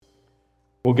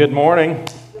Well, good morning.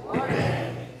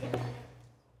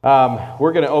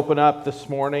 We're going to open up this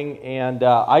morning, and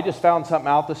I just found something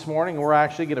out this morning, and we're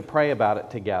actually going to pray about it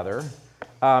together.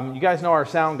 You guys know our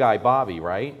sound guy, Bobby,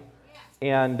 right?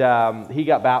 And he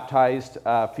got baptized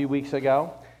a few weeks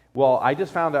ago. Well, I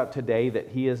just found out today that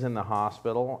he is in the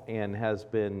hospital and has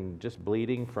been just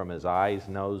bleeding from his eyes,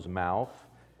 nose, mouth.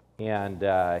 And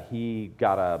he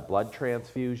got a blood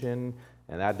transfusion,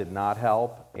 and that did not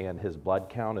help, and his blood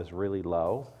count is really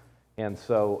low. And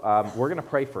so we're going to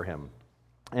pray for him.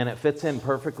 And it fits in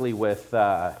perfectly with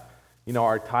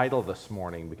our title this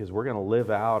morning, because we're going to live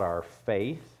out our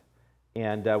faith.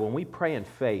 And when we pray in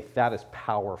faith, that is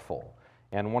powerful.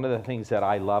 And one of the things that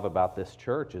I love about this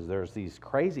church is there's these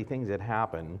crazy things that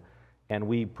happen, and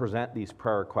we present these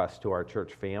prayer requests to our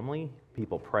church family.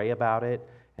 People pray about it,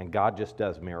 and God just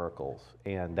does miracles.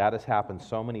 And that has happened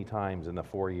so many times in the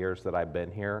 4 years that I've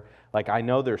been here. Like, I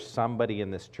know there's somebody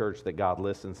in this church that God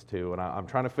listens to, and I'm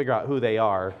trying to figure out who they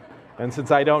are. And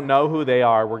since I don't know who they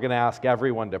are, we're going to ask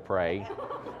everyone to pray.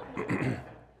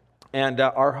 And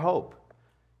our hope.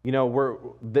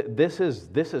 This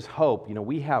is hope.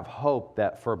 We have hope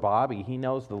that for Bobby, he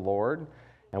knows the Lord,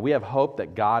 and we have hope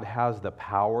that God has the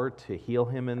power to heal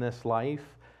him in this life.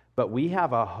 But we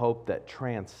have a hope that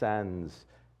transcends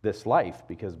this life,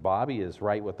 because Bobby is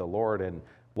right with the Lord. And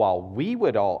while we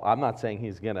would I'm not saying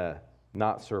he's going to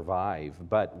not survive,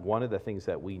 but one of the things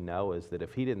that we know is that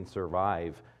if he didn't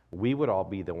survive, we would all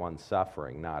be the ones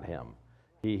suffering, not him.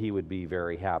 He would be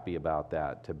very happy about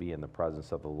that, to be in the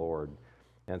presence of the Lord.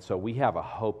 And so we have a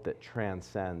hope that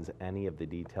transcends any of the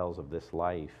details of this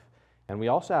life. And we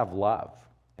also have love.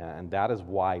 And that is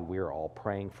why we're all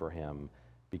praying for him,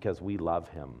 because we love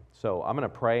him. So I'm going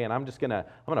to pray, and I'm going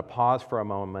to pause for a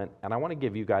moment, and I want to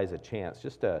give you guys a chance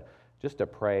just to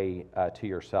pray to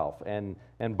yourself. And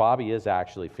Bobby is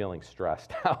actually feeling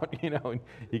stressed out.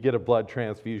 You get a blood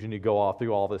transfusion, you go all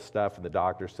through all this stuff, and the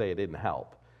doctors say it didn't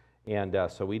help. And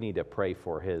so we need to pray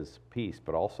for his peace,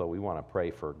 but also we want to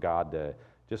pray for God to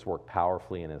just work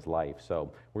powerfully in his life.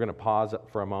 So we're going to pause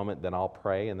for a moment, then I'll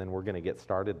pray, and then we're going to get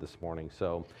started this morning.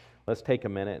 So let's take a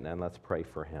minute and let's pray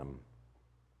for him.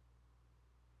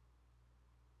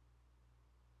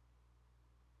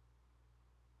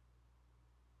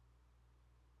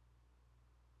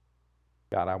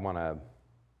 God, I want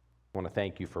to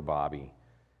thank you for Bobby,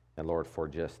 and Lord, for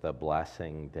just the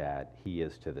blessing that he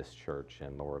is to this church.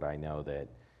 And Lord, I know that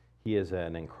he is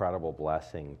an incredible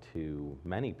blessing to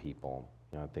many people.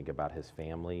 Think about his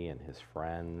family and his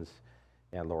friends,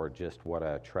 and Lord, just what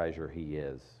a treasure he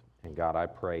is. And God, I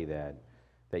pray that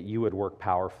you would work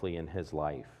powerfully in his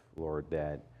life, Lord,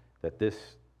 that this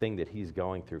thing that he's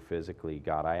going through physically,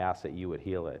 God, I ask that you would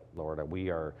heal it, Lord. We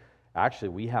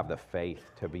have the faith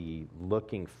to be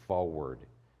looking forward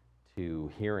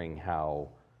to hearing how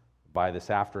by this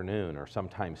afternoon or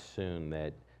sometime soon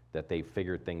that they've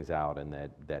figured things out, and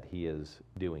that he is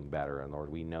doing better. And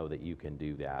Lord, we know that you can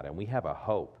do that. And we have a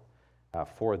hope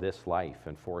for this life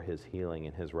and for his healing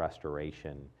and his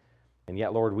restoration. And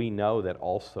yet, Lord, we know that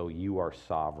also you are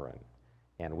sovereign.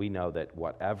 And we know that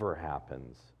whatever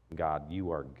happens, God,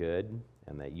 you are good,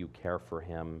 and that you care for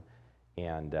him,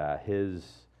 and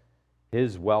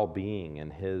his well-being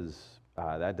and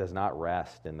that does not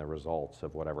rest in the results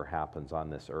of whatever happens on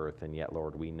this earth. And yet,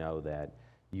 Lord, we know that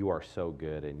you are so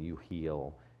good and you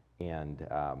heal. And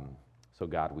so,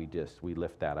 God, we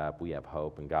lift that up. We have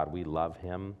hope. And, God, we love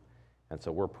him. And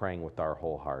so we're praying with our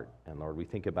whole heart. And, Lord, we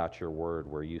think about your word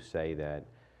where you say that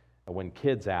when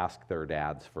kids ask their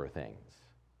dads for things,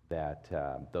 that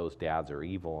those dads are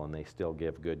evil and they still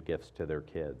give good gifts to their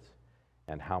kids.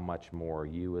 And how much more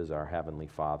you, as our Heavenly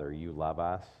Father, you love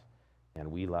us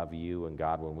and we love you. And,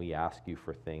 God, when we ask you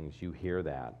for things, you hear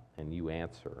that and you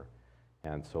answer.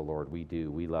 And so, Lord, we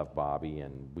do. We love Bobby,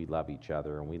 and we love each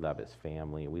other, and we love his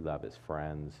family, and we love his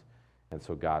friends. And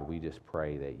so, God, we just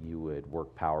pray that you would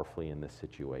work powerfully in this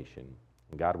situation.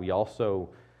 And, God,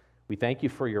 we thank you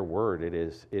for your word. It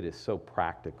is so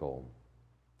practical,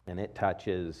 and it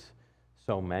touches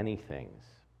so many things.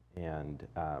 And,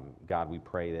 God, we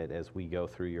pray that as we go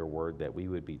through your word, that we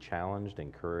would be challenged,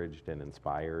 encouraged, and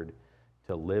inspired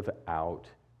to live out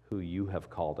who you have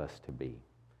called us to be.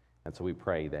 And so we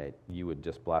pray that you would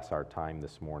just bless our time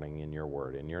this morning in your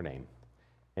word, in your name.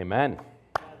 Amen.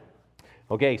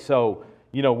 Okay, so,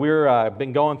 we're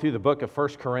been going through the book of 1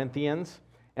 Corinthians.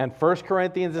 And 1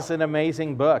 Corinthians is an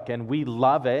amazing book, and we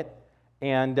love it.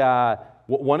 And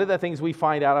one of the things we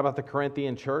find out about the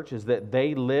Corinthian church is that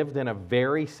they lived in a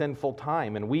very sinful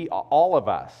time. And all of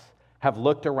us, have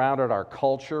looked around at our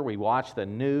culture. We watch the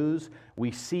news. We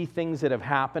see things that have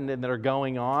happened and that are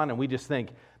going on, and we just think,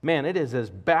 man, it is as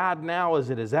bad now as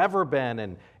it has ever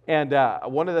been. And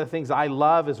one of the things I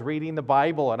love is reading the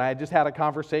Bible. And I just had a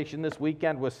conversation this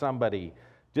weekend with somebody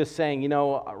just saying,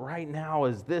 right now,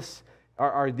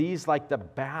 are these like the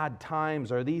bad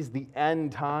times? Are these the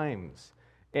end times?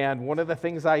 And one of the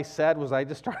things I said was I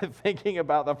just started thinking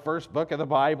about the first book of the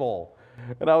Bible.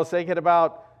 And I was thinking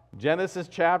about Genesis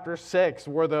chapter 6,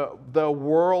 where the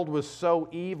world was so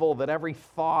evil that every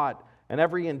thought and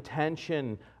every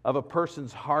intention of a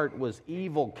person's heart was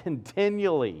evil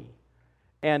continually.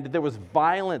 And there was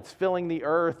violence filling the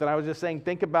earth. And I was just saying,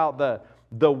 think about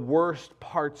the worst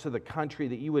parts of the country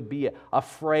that you would be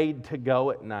afraid to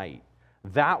go at night.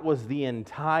 That was the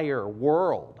entire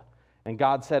world. And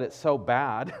God said, it's so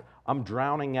bad, I'm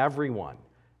drowning everyone.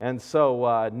 And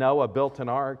so Noah built an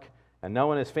ark, and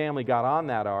Noah and his family got on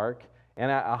that ark.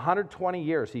 And at 120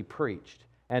 years, he preached.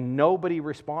 And nobody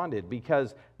responded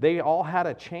because they all had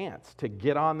a chance to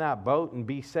get on that boat and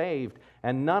be saved,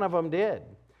 and none of them did.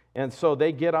 And so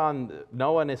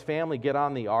Noah and his family get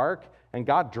on the ark, and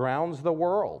God drowns the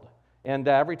world. And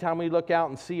every time we look out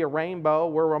and see a rainbow,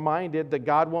 we're reminded that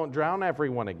God won't drown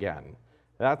everyone again.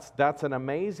 That's an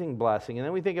amazing blessing. And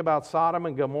then we think about Sodom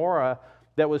and Gomorrah,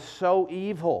 that was so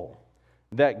evil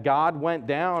that God went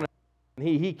down. And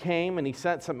he came and he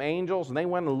sent some angels, and they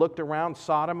went and looked around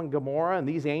Sodom and Gomorrah, and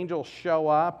these angels show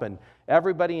up, and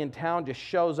everybody in town just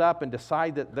shows up and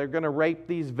decide that they're going to rape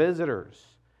these visitors.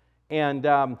 And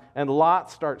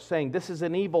Lot starts saying, this is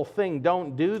an evil thing,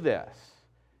 don't do this.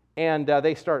 And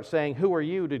they start saying, who are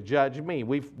you to judge me?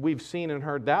 We've seen and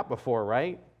heard that before,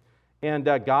 right? And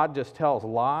God just tells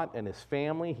Lot and his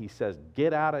family, he says,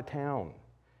 get out of town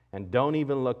and don't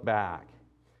even look back.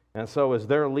 And so as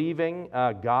they're leaving,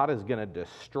 God is going to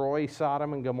destroy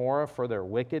Sodom and Gomorrah for their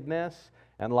wickedness.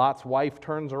 And Lot's wife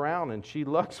turns around and she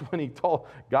looks when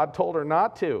God told her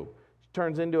not to. She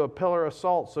turns into a pillar of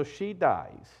salt, so she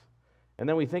dies. And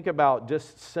then we think about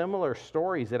just similar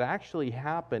stories that actually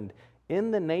happened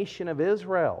in the nation of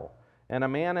Israel. And a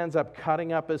man ends up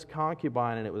cutting up his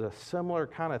concubine, and it was a similar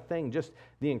kind of thing, just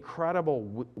the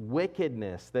incredible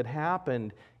wickedness that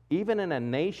happened even in a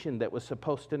nation that was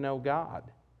supposed to know God.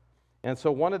 And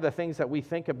so one of the things that we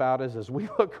think about is as we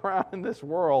look around in this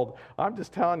world, I'm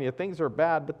just telling you, things are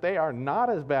bad, but they are not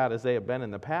as bad as they have been in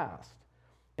the past.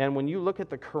 And when you look at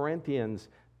the Corinthians,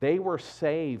 they were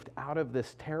saved out of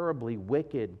this terribly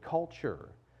wicked culture.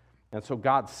 And so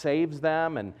God saves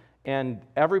them, and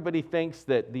everybody thinks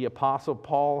that the Apostle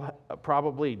Paul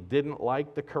probably didn't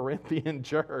like the Corinthian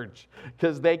church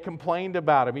because they complained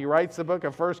about him. He writes the book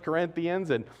of 1 Corinthians,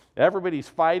 and everybody's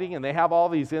fighting, and they have all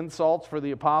these insults for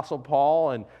the Apostle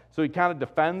Paul, and so he kind of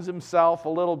defends himself a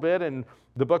little bit in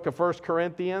the book of 1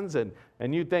 Corinthians, and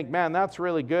you think, man, that's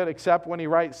really good, except when he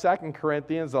writes 2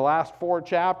 Corinthians, the last 4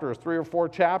 chapters, 3 or 4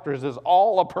 chapters, is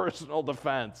all a personal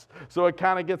defense. So it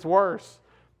kind of gets worse,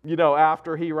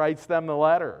 after he writes them the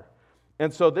letter.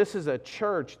 And so this is a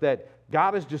church that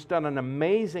God has just done an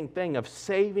amazing thing of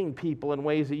saving people in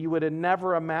ways that you would have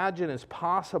never imagined as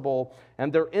possible.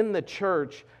 And they're in the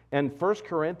church. And 1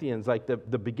 Corinthians, like the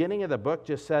beginning of the book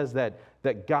just says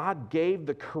that God gave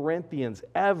the Corinthians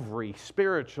every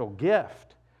spiritual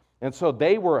gift. And so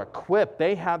they were equipped.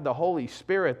 They had the Holy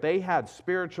Spirit. They had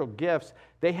spiritual gifts.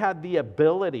 They had the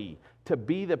ability to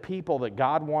be the people that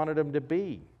God wanted them to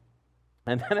be.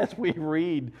 And then as we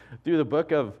read through the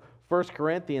book of 1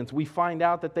 Corinthians, we find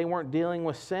out that they weren't dealing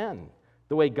with sin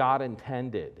the way God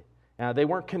intended. They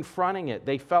weren't confronting it.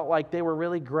 They felt like they were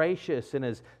really gracious, and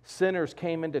as sinners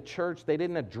came into church, they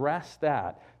didn't address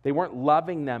that. They weren't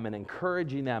loving them and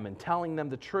encouraging them and telling them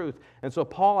the truth. And so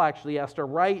Paul actually has to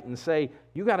write and say,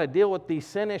 you got to deal with these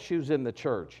sin issues in the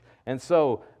church. And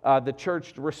so the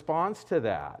church responds to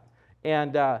that.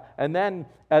 And then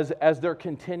as they're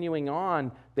continuing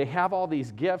on, they have all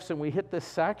these gifts, and we hit this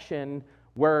section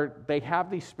where they have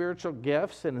these spiritual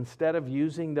gifts, and instead of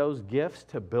using those gifts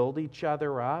to build each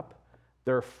other up,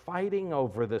 they're fighting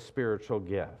over the spiritual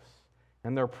gifts.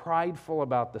 And they're prideful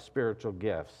about the spiritual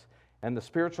gifts. And the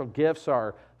spiritual gifts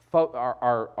are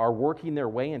working their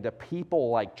way into people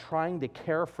like trying to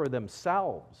care for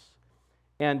themselves.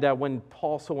 And when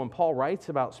Paul writes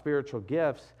about spiritual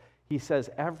gifts, he says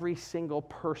every single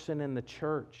person in the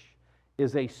church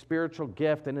is a spiritual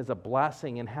gift and is a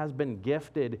blessing and has been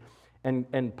gifted.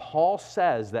 And Paul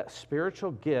says that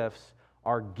spiritual gifts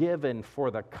are given for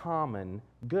the common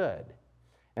good.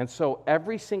 And so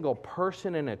every single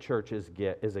person in a church is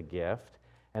a gift,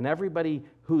 and everybody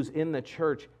who's in the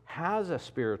church has a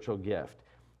spiritual gift.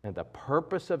 And the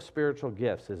purpose of spiritual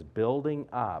gifts is building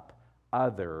up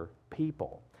other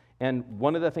people. And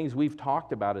one of the things we've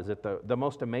talked about is that the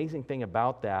most amazing thing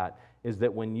about that is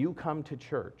that when you come to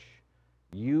church,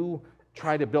 you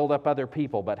try to build up other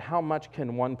people, but how much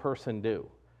can one person do?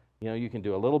 You know, you can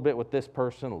do a little bit with this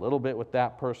person, a little bit with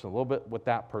that person, a little bit with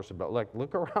that person, but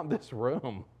look around this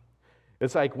room.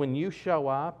 It's like when you show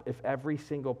up, if every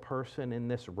single person in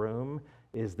this room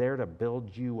is there to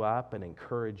build you up and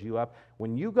encourage you up,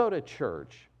 when you go to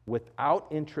church without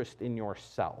interest in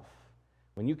yourself,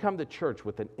 when you come to church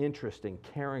with an interest in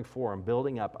caring for and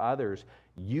building up others,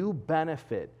 you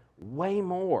benefit way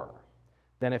more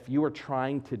than if you were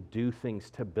trying to do things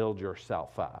to build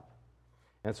yourself up.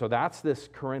 And so that's this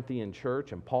Corinthian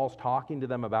church, and Paul's talking to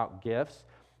them about gifts.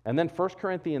 And then 1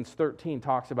 Corinthians 13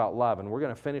 talks about love, and we're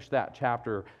going to finish that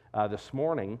chapter this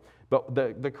morning. But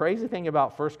the crazy thing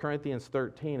about 1 Corinthians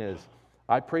 13 is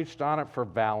I preached on it for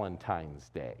Valentine's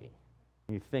Day.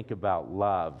 You think about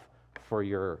love for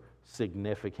your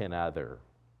significant other.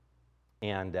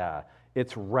 And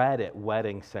it's read at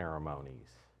wedding ceremonies.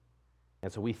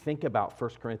 And so we think about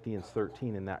 1 Corinthians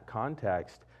 13 in that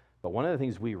context. But one of the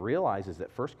things we realize is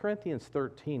that 1 Corinthians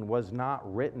 13 was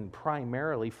not written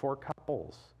primarily for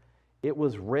couples. It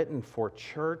was written for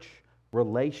church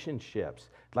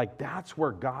relationships. Like that's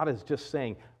where God is just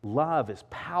saying love is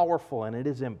powerful and it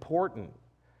is important.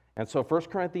 And so 1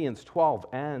 Corinthians 12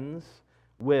 ends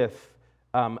with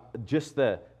just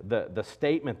the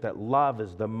statement that love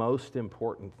is the most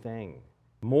important thing,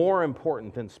 more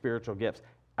important than spiritual gifts.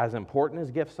 As important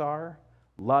as gifts are,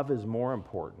 love is more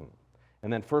important.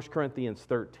 And then 1 Corinthians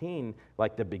 13,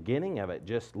 like the beginning of it,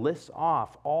 just lists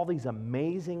off all these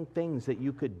amazing things that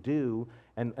you could do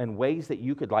and ways that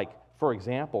you could, like, for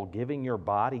example, giving your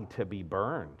body to be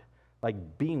burned,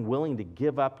 like being willing to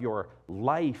give up your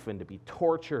life and to be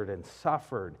tortured and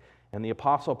suffered. And the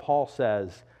Apostle Paul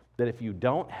says that if you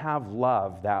don't have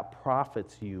love, that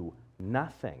profits you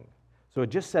nothing. So it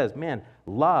just says, man,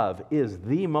 love is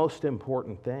the most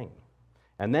important thing.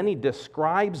 And then he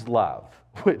describes love,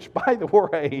 which, by the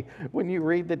way, when you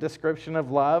read the description of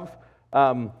love,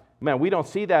 man, we don't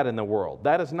see that in the world.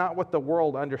 That is not what the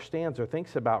world understands or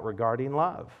thinks about regarding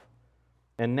love.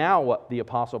 And now what the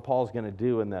Apostle Paul is going to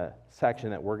do in the section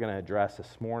that we're going to address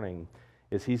this morning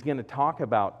is he's going to talk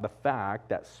about the fact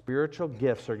that spiritual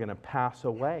gifts are going to pass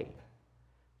away.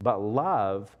 But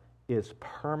love is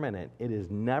permanent. It is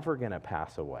never going to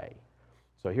pass away.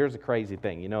 So here's the crazy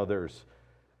thing. You know, there's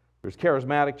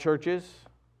charismatic churches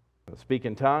that speak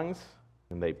in tongues,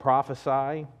 and they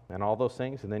prophesy and all those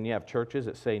things. And then you have churches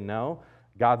that say, no,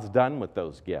 God's done with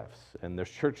those gifts. And there's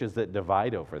churches that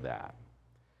divide over that.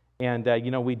 And, you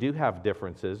know, we do have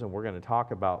differences, and we're going to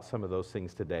talk about some of those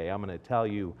things today. I'm going to tell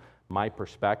you my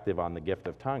perspective on the gift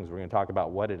of tongues. We're going to talk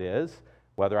about what it is,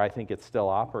 whether I think it's still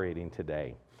operating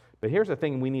today. But here's the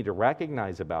thing we need to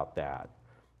recognize about that,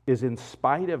 is in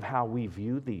spite of how we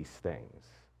view these things,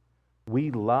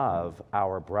 we love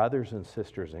our brothers and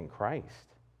sisters in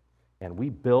Christ, and we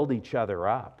build each other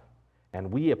up,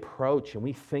 and we approach and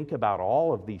we think about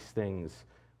all of these things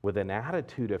with an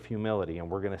attitude of humility, and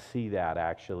we're going to see that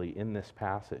actually in this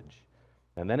passage.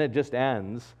 And then it just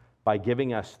ends by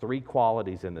giving us three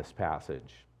qualities in this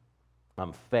passage: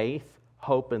 faith,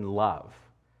 hope, and love.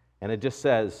 And it just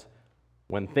says,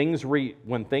 when things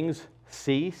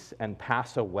cease and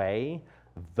pass away,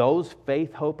 those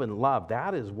faith, hope, and love,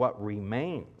 that is what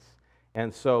remains.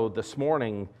 And so this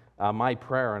morning, my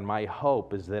prayer and my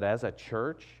hope is that as a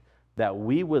church, that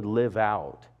we would live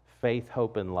out faith,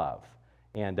 hope, and love.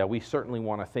 And we certainly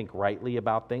want to think rightly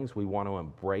about things. We want to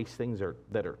embrace things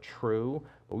that are true,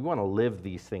 but we want to live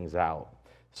these things out.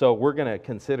 So we're going to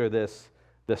consider this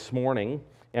morning,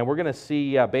 and we're going to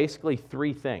see basically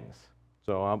three things.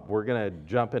 So we're going to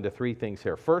jump into three things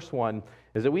here. First one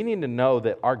is that we need to know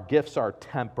that our gifts are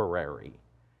temporary.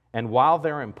 And while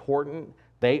they're important,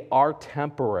 they are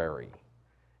temporary.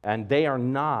 And they are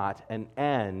not an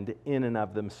end in and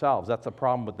of themselves. That's a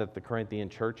problem that the Corinthian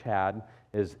church had,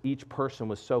 is each person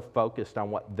was so focused on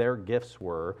what their gifts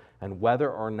were and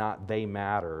whether or not they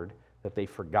mattered that they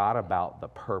forgot about the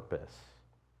purpose.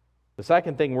 The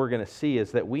second thing we're going to see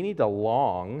is that we need to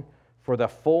long for the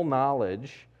full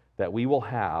knowledge that we will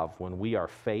have when we are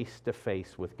face to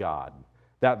face with God.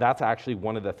 That's actually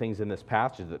one of the things in this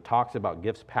passage that talks about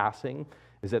gifts passing,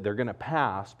 is that they're going to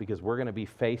pass because we're going to be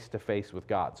face to face with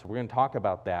God. So we're going to talk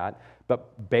about that.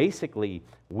 But basically,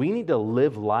 we need to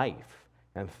live life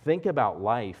and think about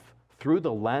life through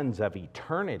the lens of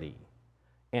eternity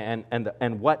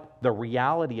and what the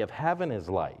reality of heaven is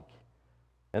like.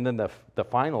 And then the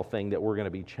final thing that we're going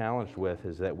to be challenged with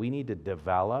is that we need to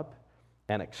develop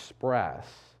and express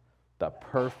the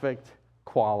perfect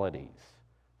qualities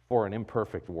for an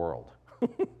imperfect world.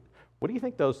 What do you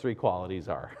think those three qualities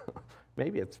are?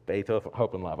 Maybe it's faith,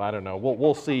 hope, and love. I don't know.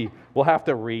 We'll see. We'll have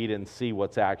to read and see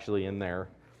what's actually in there.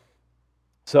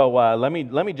 So let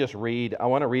me just read. I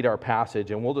want to read our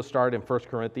passage, and we'll just start in 1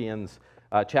 Corinthians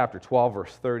chapter 12,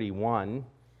 verse 31,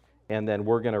 and then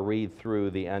we're going to read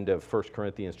through the end of 1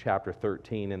 Corinthians chapter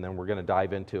 13, and then we're going to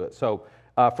dive into it. So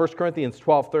 1 Corinthians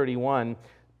 12:31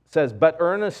 says, "But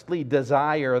earnestly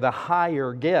desire the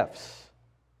higher gifts,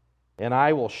 and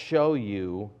I will show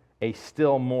you a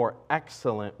still more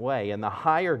excellent way." And the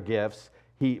higher gifts,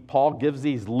 Paul gives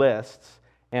these lists,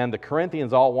 and the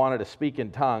Corinthians all wanted to speak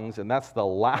in tongues, and that's the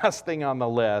last thing on the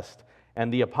list.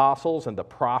 And the apostles and the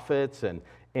prophets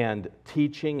and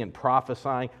teaching and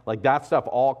prophesying, like that stuff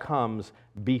all comes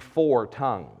before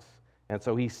tongues. And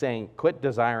so he's saying, quit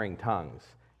desiring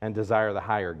tongues and desire the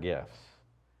higher gifts.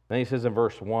 Then he says in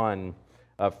verse 1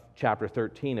 of chapter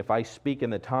 13, "If I speak in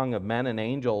the tongue of men and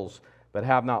angels, but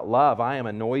have not love, I am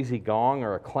a noisy gong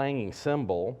or a clanging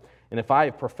cymbal. And if I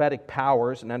have prophetic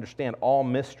powers and understand all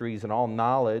mysteries and all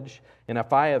knowledge, and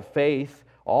if I have faith,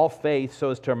 all faith, so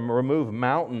as to remove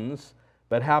mountains,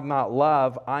 but have not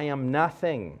love, I am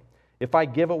nothing. If I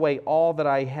give away all that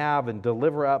I have and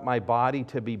deliver up my body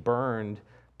to be burned,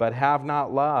 but have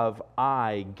not love,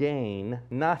 I gain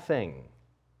nothing."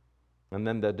 And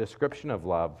then the description of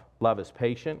love. Love is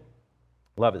patient.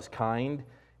 Love is kind.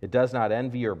 It does not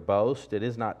envy or boast. It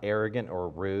is not arrogant or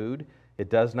rude. It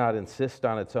does not insist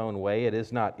on its own way. It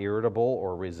is not irritable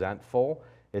or resentful.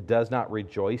 It does not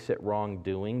rejoice at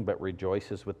wrongdoing, but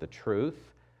rejoices with the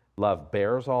truth. Love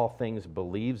bears all things,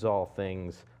 believes all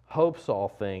things, hopes all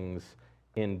things,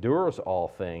 endures all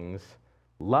things.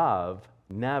 Love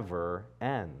never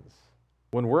ends.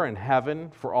 When we're in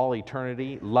heaven for all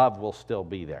eternity, love will still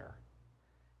be there.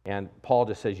 And Paul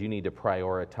just says you need to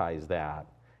prioritize that.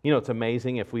 You know, it's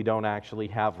amazing if we don't actually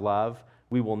have love,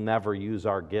 we will never use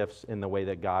our gifts in the way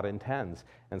that God intends.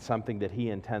 And something that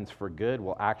he intends for good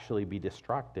will actually be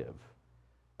destructive.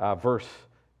 Verse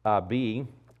 8,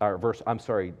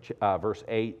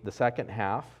 the second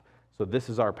half. So this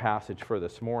is our passage for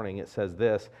this morning. It says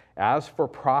this, "As for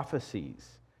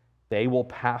prophecies, they will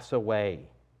pass away.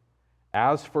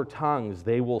 As for tongues,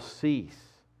 they will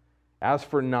cease. As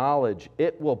for knowledge,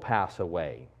 it will pass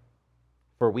away.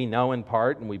 For we know in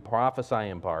part and we prophesy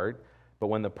in part, but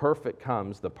when the perfect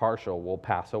comes, the partial will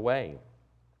pass away.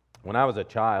 When I was a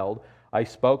child, I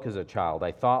spoke as a child,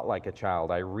 I thought like a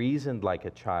child, I reasoned like a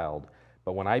child.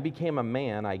 But when I became a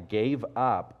man, I gave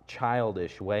up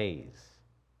childish ways.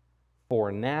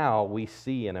 For now we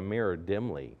see in a mirror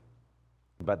dimly,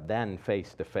 but then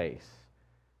face to face.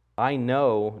 I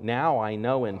know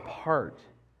in part,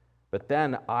 but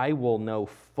then I will know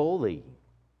fully,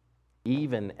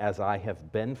 even as I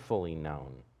have been fully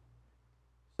known.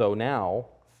 So now,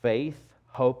 faith,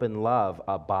 hope, and love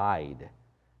abide,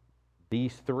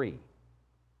 these three.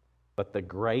 But the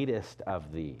greatest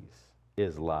of these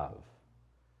is love."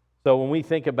 So when we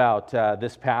think about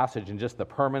this passage and just the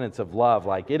permanence of love,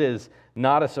 like it is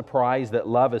not a surprise that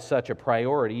love is such a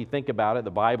priority. You think about it,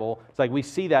 the Bible, it's like we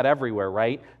see that everywhere,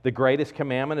 right? The greatest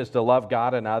commandment is to love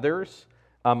God and others.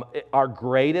 Our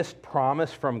greatest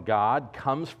promise from God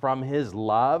comes from his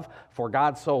love. For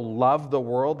God so loved the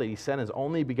world that he sent his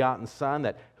only begotten Son,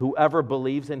 that whoever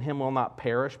believes in him will not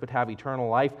perish but have eternal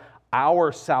life.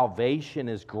 Our salvation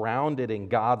is grounded in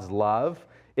God's love.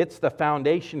 It's the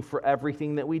foundation for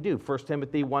everything that we do. 1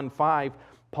 Timothy 1:5,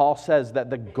 Paul says that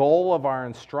the goal of our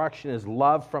instruction is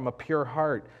love from a pure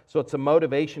heart. So it's a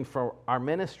motivation for our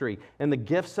ministry. And the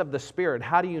gifts of the Spirit,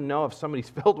 how do you know if somebody's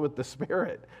filled with the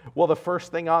Spirit? Well, the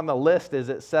first thing on the list is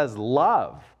it says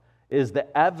love is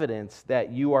the evidence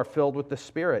that you are filled with the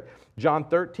Spirit. John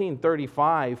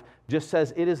 13:35 just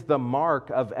says it is the mark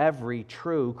of every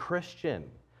true Christian.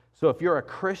 So if you're a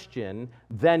Christian,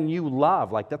 then you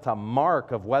love. Like that's a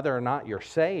mark of whether or not you're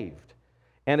saved.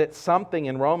 And it's something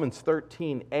in Romans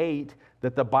 13:8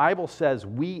 that the Bible says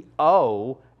we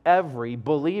owe every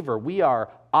believer. We are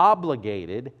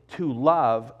obligated to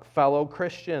love fellow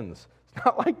Christians. It's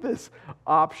not like this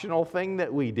optional thing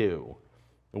that we do.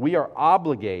 We are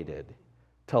obligated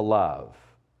to love.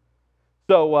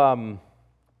 So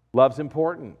love's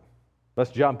important. Let's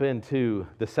jump into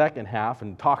the second half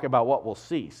and talk about what will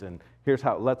cease. And here's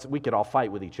how, we could all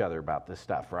fight with each other about this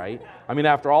stuff, right? I mean,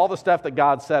 after all the stuff that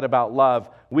God said about love,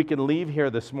 we can leave here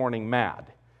this morning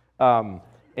mad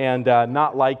and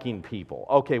not liking people.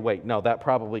 Okay, wait, no, that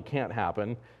probably can't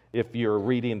happen if you're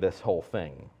reading this whole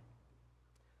thing.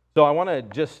 So I want to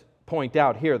just point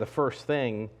out here, the first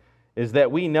thing is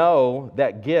that we know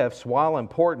that gifts, while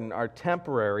important, are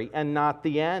temporary and not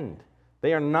the end.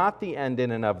 They are not the end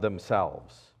in and of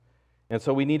themselves. And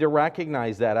so we need to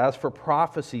recognize that. As for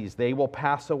prophecies, they will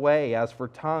pass away. As for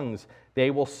tongues,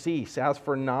 they will cease. As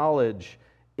for knowledge,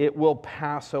 it will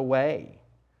pass away.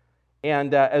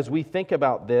 And as we think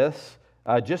about this,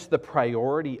 just the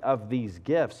priority of these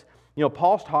gifts,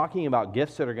 Paul's talking about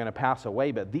gifts that are going to pass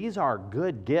away, but these are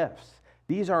good gifts.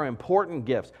 These are important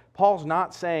gifts. Paul's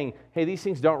not saying, hey, these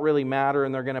things don't really matter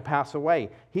and they're going to pass away.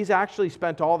 He's actually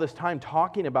spent all this time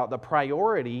talking about the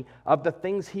priority of the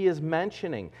things he is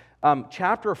mentioning.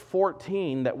 Chapter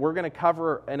 14 that we're going to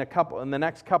cover in the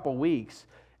next couple weeks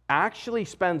actually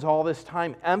spends all this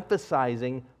time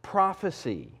emphasizing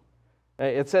prophecy.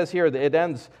 It says here that it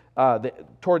ends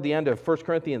toward the end of 1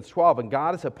 Corinthians 12, and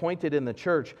God has appointed in the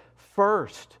church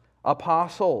first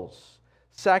apostles,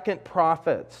 second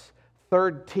prophets,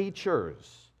 third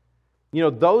teachers.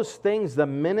 Those things, the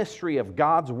ministry of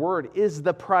God's word is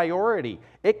the priority.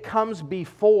 It comes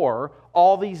before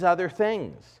all these other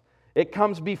things. It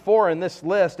comes before, in this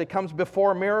list, it comes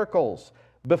before miracles,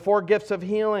 before gifts of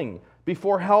healing,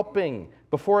 before helping,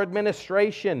 before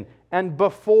administration, and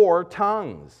before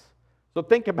tongues. So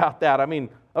think about that.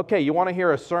 Okay, you want to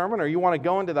hear a sermon, or you want to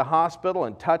go into the hospital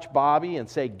and touch Bobby and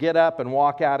say, get up and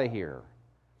walk out of here.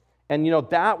 And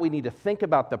that we need to think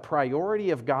about the priority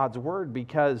of God's word,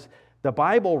 because the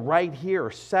Bible right here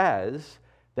says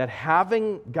that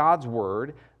having God's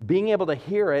word, being able to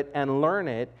hear it and learn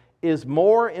it, is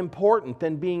more important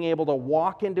than being able to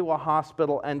walk into a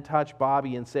hospital and touch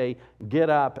Bobby and say, get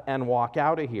up and walk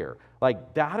out of here. I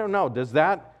don't know, is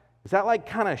that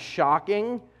kind of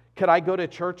shocking? Could I go to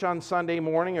church on Sunday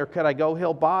morning, or could I go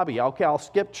heal Bobby? Okay, I'll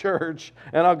skip church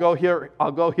and I'll go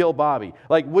heal Bobby.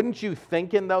 Wouldn't you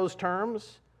think in those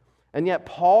terms? And yet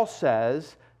Paul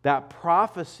says that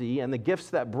prophecy and the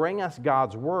gifts that bring us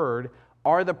God's word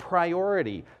are the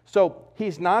priority. So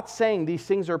he's not saying these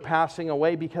things are passing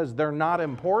away because they're not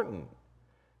important.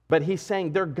 But he's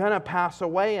saying they're going to pass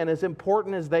away, and as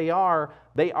important as they are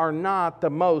not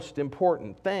the most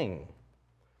important thing.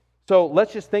 So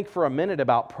let's just think for a minute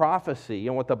about prophecy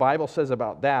and what the Bible says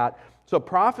about that. So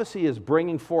prophecy is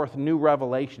bringing forth new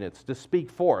revelation. It's to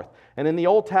speak forth. And in the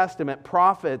Old Testament,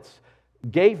 prophets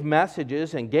gave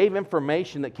messages and gave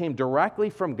information that came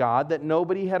directly from God that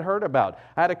nobody had heard about.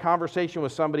 I had a conversation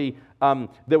with somebody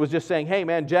that was just saying, hey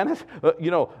man,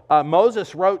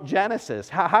 Moses wrote Genesis.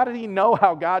 How did he know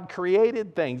how God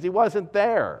created things? He wasn't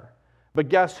there. But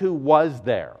guess who was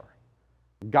there?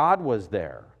 God was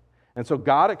there. And so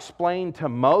God explained to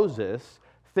Moses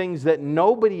things that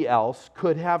nobody else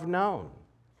could have known.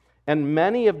 And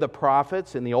many of the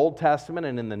prophets in the Old Testament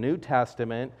and in the New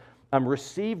Testament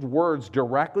received words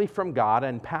directly from God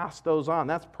and passed those on.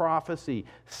 That's prophecy,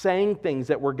 saying things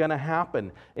that were going to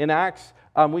happen. In Acts,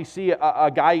 we see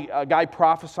a guy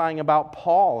prophesying about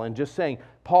Paul and just saying,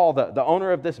 Paul, the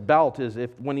owner of this belt,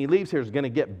 when he leaves here, is going to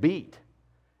get beat.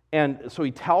 And so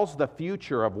he tells the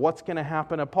future of what's going to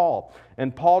happen to Paul.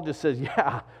 And Paul just says,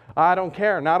 yeah, I don't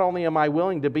care. Not only am I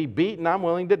willing to be beaten, I'm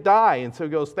willing to die. And so he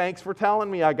goes, thanks for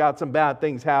telling me I got some bad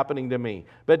things happening to me.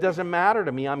 But it doesn't matter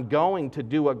to me. I'm going to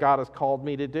do what God has called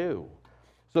me to do.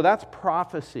 So that's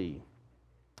prophecy.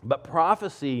 But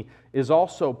prophecy is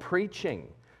also preaching.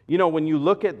 When you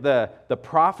look at the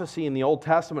prophecy in the Old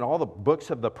Testament, all the books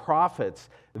of the prophets,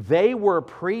 they were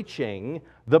preaching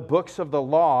the books of the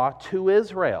law to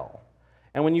Israel.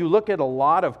 And when you look at a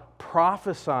lot of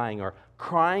prophesying or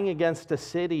crying against a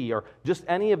city or just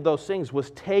any of those things,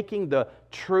 was taking the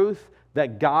truth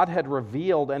that God had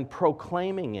revealed and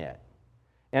proclaiming it.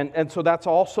 And so that's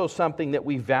also something that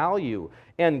we value.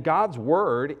 And God's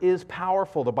word is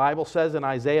powerful. The Bible says in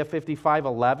Isaiah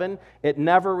 55:11, it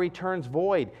never returns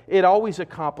void. It always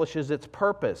accomplishes its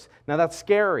purpose. Now that's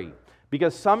scary,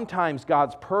 because sometimes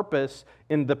God's purpose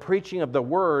in the preaching of the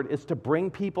word is to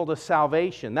bring people to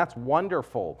salvation. That's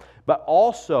wonderful. But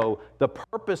also the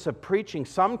purpose of preaching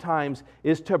sometimes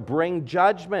is to bring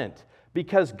judgment,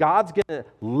 because God's going to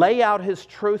lay out his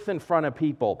truth in front of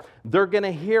people. They're going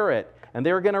to hear it, and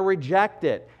they're going to reject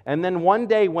it. And then one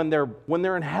day when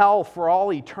they're in hell for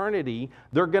all eternity,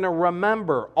 they're going to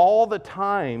remember all the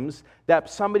times that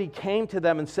somebody came to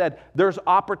them and said, there's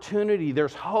opportunity,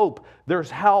 there's hope,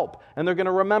 there's help. And they're going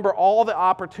to remember all the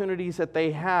opportunities that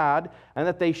they had, and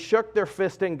that they shook their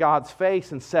fist in God's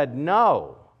face and said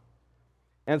no.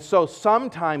 And so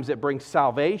sometimes it brings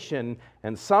salvation,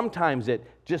 and sometimes it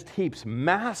just heaps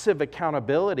massive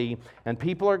accountability, and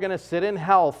people are going to sit in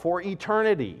hell for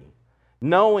eternity,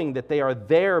 knowing that they are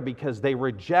there because they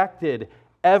rejected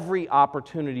every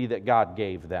opportunity that God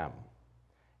gave them.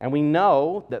 And we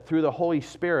know that through the Holy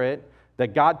Spirit,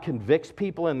 that God convicts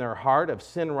people in their heart of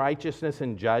sin, righteousness,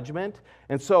 and judgment.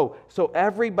 And so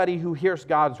everybody who hears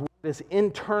God's word is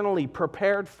internally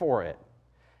prepared for it.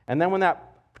 And then when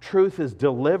that truth is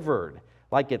delivered,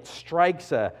 like it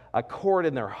strikes a chord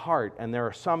in their heart, and there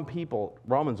are some people,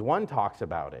 Romans 1 talks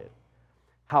about it,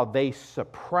 how they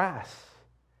suppress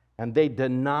and they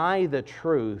deny the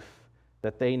truth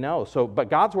that they know. But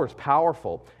God's word is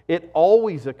powerful. It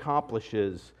always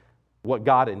accomplishes what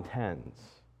God intends.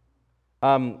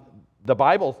 The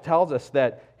Bible tells us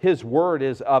that His word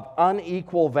is of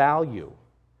unequal value.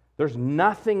 There's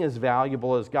nothing as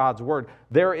valuable as God's word.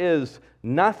 There is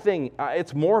nothing,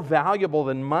 it's more valuable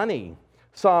than money.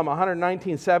 Psalm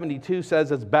 119:72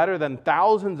 says it's better than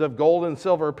thousands of gold and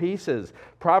silver pieces.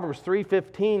 Proverbs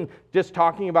 3:15, just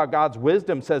talking about God's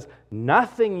wisdom, says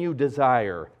nothing you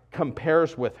desire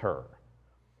compares with her.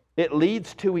 It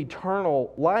leads to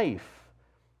eternal life.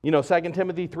 2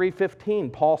 Timothy 3:15,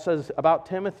 Paul says about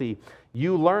Timothy,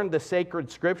 you learned the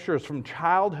sacred scriptures from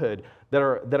childhood that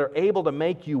are able to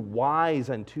make you wise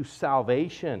unto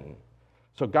salvation.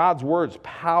 So God's word's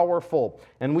powerful,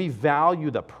 and we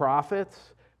value the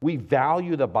prophets, we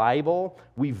value the Bible,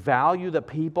 we value the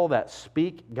people that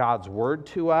speak God's word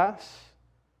to us.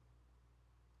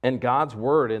 And God's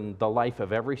word in the life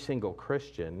of every single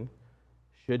Christian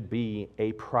should be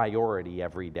a priority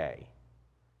every day.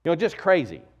 Just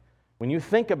crazy. When you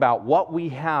think about what we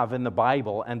have in the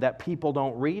Bible and that people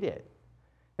don't read it.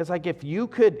 It's like if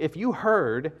you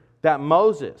heard that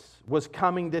Moses was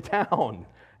coming to town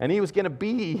and he was going to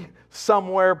be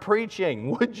somewhere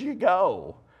preaching, would you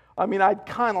go? I'd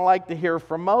kind of like to hear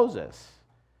from Moses.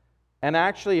 And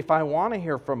actually, if I want to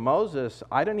hear from Moses,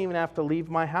 I don't even have to leave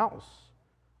my house.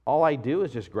 All I do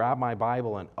is just grab my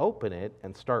Bible and open it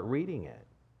and start reading it.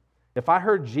 If I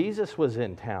heard Jesus was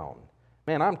in town,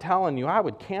 man, I'm telling you, I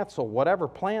would cancel whatever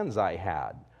plans I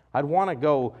had. I'd want to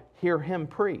go hear him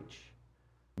preach.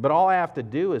 But all I have to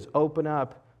do is open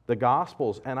up the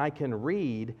Gospels and I can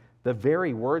read the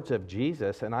very words of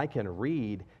Jesus and I can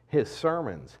read his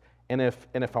sermons. And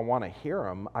if I want to hear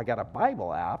them, I got a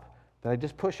Bible app that I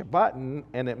just push a button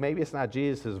and maybe it's not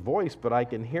Jesus' voice, but I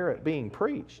can hear it being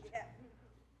preached.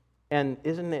 And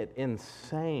isn't it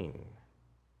insane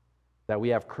that we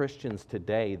have Christians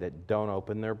today that don't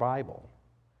open their Bible?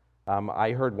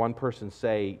 I heard one person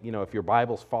say, if your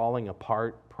Bible's falling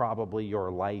apart, probably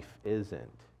your life isn't.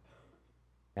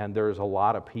 And there's a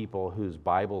lot of people whose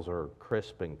Bibles are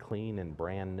crisp and clean and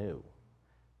brand new,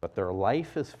 but their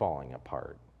life is falling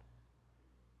apart.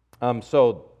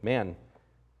 Paul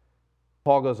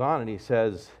goes on and he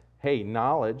says, hey,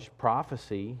 knowledge,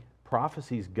 prophecy's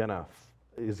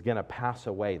is gonna pass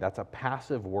away. That's a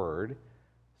passive word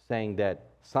saying that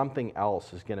something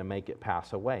else is going to make it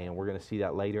pass away. And we're going to see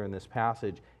that later in this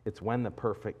passage. It's when the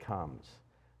perfect comes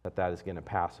that is going to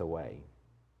pass away.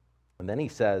 And then he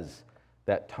says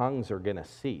that tongues are going to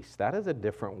cease. That is a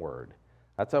different word.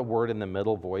 That's a word in the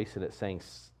middle voice, and it's saying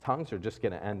tongues are just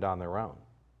going to end on their own.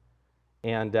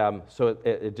 And so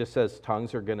it just says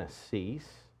tongues are going to cease.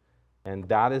 And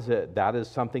that is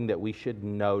something that we should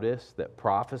notice, that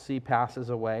prophecy passes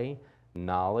away,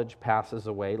 knowledge passes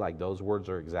away, like those words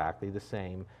are exactly the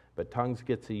same, but tongues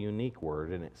gets a unique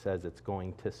word, and it says it's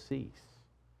going to cease.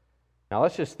 Now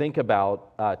let's just think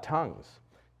about tongues.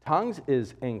 Tongues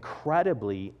is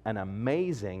incredibly an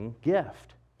amazing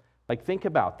gift. Like think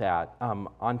about that.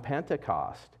 On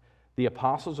Pentecost, the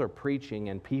apostles are preaching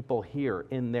and people hear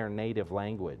in their native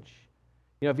language.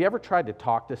 Have you ever tried to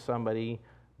talk to somebody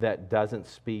that doesn't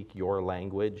speak your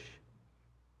language?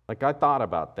 Like I thought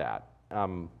about that.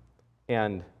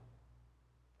 And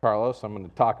Carlos, I'm going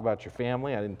to talk about your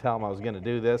family. I didn't tell him I was going to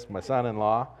do this, my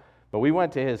son-in-law. But we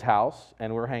went to his house,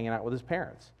 and we were hanging out with his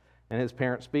parents. And his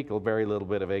parents speak a very little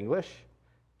bit of English,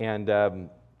 and a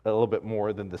little bit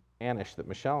more than the Spanish that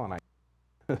Michelle and I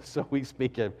so we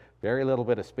speak a very little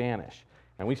bit of Spanish.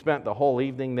 And we spent the whole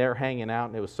evening there hanging out,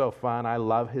 and it was so fun. I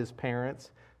love his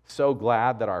parents. So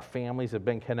glad that our families have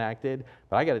been connected.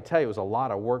 But I got to tell you, it was a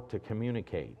lot of work to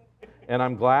communicate. And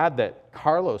I'm glad that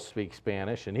Carlos speaks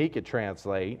Spanish and he could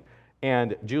translate.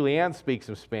 And Julianne speaks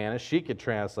some Spanish. She could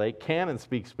translate. Cannon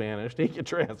speaks Spanish. He could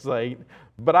translate.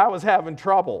 But I was having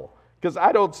trouble because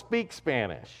I don't speak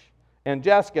Spanish. And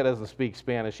Jessica doesn't speak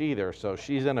Spanish either. So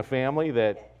she's in a family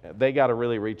that they got to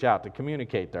really reach out to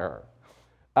communicate to her.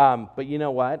 But you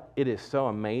know what? It is so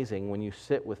amazing when you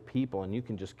sit with people and you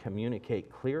can just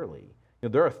communicate clearly.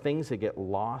 There are things that get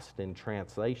lost in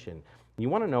translation. You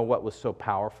want to know what was so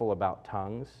powerful about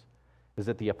tongues? Is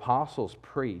that the apostles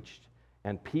preached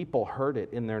and people heard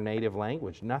it in their native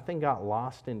language. Nothing got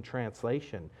lost in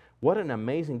translation. What an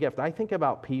amazing gift. I think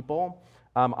about people.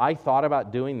 I thought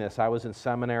about doing this. I was in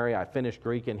seminary. I finished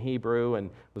Greek and Hebrew and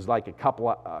was like a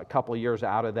couple of years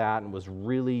out of that and was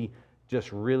really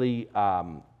just really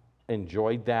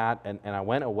enjoyed that. And I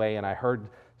went away and I heard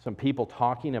some people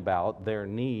talking about their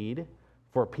need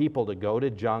for people to go to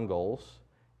jungles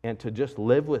and to just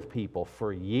live with people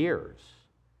for years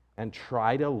and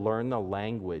try to learn the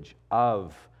language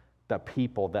of the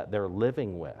people that they're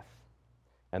living with.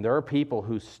 And there are people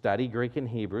who study Greek and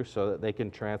Hebrew so that they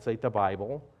can translate the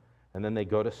Bible, and then they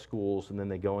go to schools, and then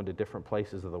they go into different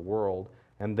places of the world,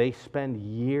 and they spend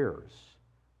years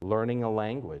learning a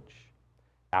language.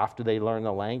 After they learn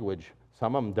the language,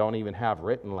 some of them don't even have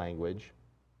written language,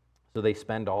 so they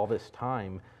spend all this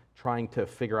time trying to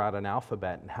figure out an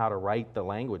alphabet and how to write the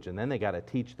language, and then they got to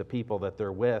teach the people that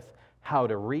they're with how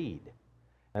to read.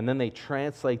 And then they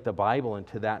translate the Bible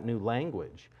into that new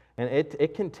language. And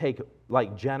it can take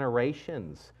like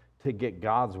generations to get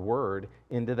God's word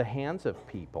into the hands of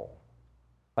people.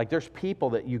 Like there's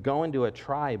people that you go into a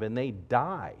tribe and they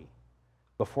die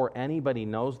before anybody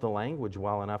knows the language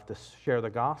well enough to share the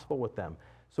gospel with them.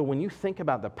 So when you think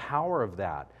about the power of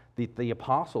that, the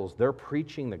apostles, they're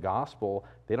preaching the gospel.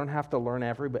 They don't have to learn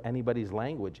anybody's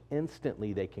language.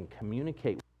 Instantly they can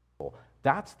communicate with people.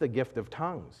 That's the gift of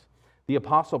tongues. The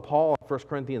Apostle Paul in 1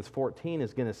 Corinthians 14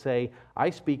 is going to say, I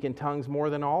speak in tongues more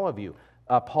than all of you.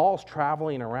 Paul's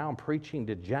traveling around preaching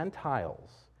to Gentiles.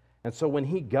 And so when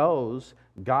he goes,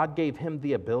 God gave him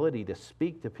the ability to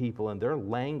speak to people in their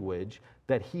language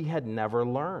that he had never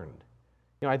learned.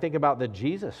 You know, I think about the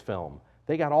Jesus film.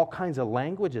 They got all kinds of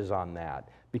languages on that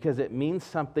because it means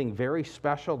something very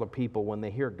special to people when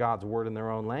they hear God's word in their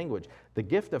own language. The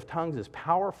gift of tongues is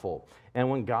powerful. And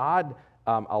when God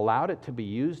allowed it to be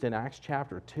used in Acts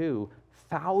chapter 2,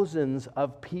 thousands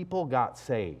of people got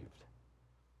saved.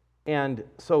 And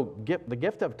so the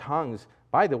gift of tongues,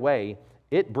 by the way,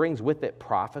 it brings with it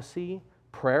prophecy,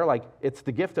 prayer, like it's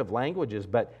the gift of languages,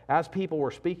 but as people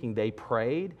were speaking, they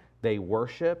prayed, they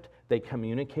worshiped, they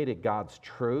communicated God's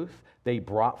truth, they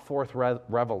brought forth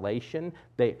revelation,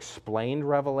 they explained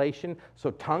revelation.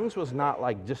 So tongues was not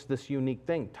like just this unique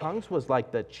thing. Tongues was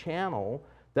like the channel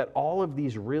that all of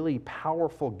these really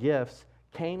powerful gifts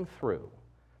came through.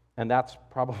 And that's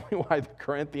probably why the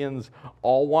Corinthians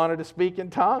all wanted to speak in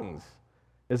tongues.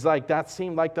 It's like that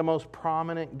seemed like the most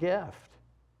prominent gift.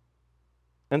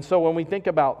 And so when we think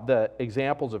about the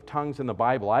examples of tongues in the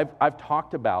Bible, I've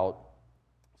talked about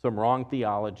some wrong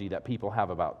theology that people have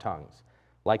about tongues.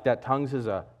 Like that tongues is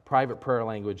a private prayer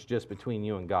language just between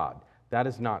you and God. That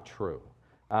is not true.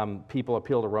 People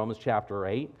appeal to Romans chapter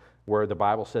 8, where the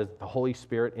Bible says the Holy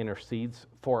Spirit intercedes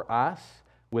for us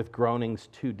with groanings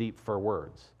too deep for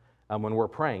words. When we're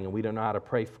praying and we don't know how to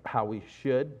pray how we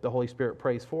should, the Holy Spirit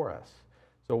prays for us.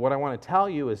 So what I want to tell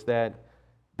you is that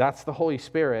that's the Holy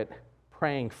Spirit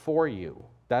praying for you.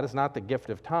 That is not the gift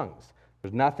of tongues.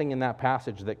 There's nothing in that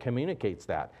passage that communicates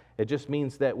that. It just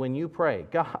means that when you pray,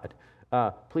 God,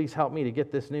 please help me to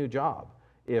get this new job.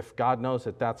 If God knows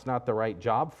that that's not the right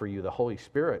job for you, the Holy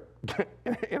Spirit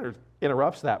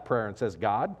interrupts that prayer and says,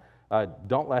 God,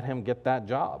 don't let him get that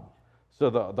job. So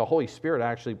the Holy Spirit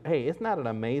actually, hey, isn't that an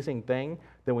amazing thing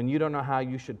that when you don't know how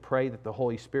you should pray, that the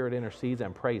Holy Spirit intercedes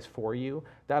and prays for you?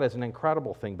 That is an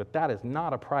incredible thing, but that is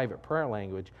not a private prayer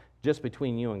language just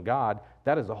between you and God.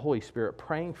 That is the Holy Spirit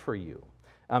praying for you.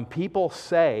 People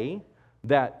say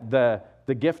that the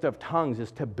gift of tongues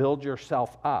is to build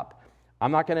yourself up.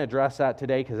 I'm not going to address that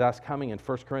today because that's coming in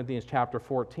 1 Corinthians chapter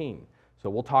 14. So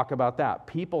we'll talk about that.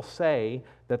 People say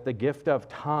that the gift of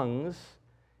tongues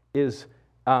is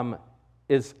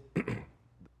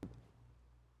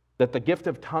that the gift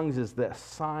of tongues is the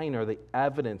sign or the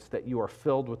evidence that you are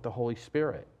filled with the Holy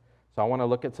Spirit. So I want to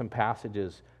look at some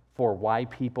passages for why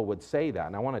people would say that.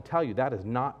 And I want to tell you that is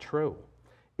not true.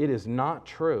 It is not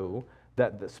true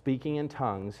that the speaking in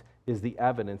tongues is the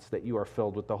evidence that you are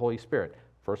filled with the Holy Spirit.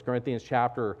 1 Corinthians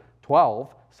chapter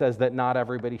 12 says that not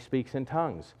everybody speaks in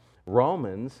tongues.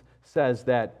 Romans says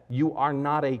that you are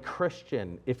not a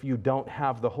Christian if you don't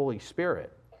have the Holy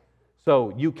Spirit.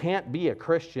 So you can't be a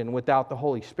Christian without the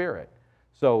Holy Spirit.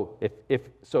 So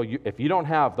if you don't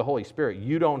have the Holy Spirit,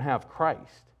 you don't have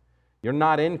Christ. You're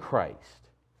not in Christ.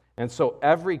 And so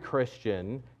every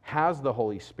Christian has the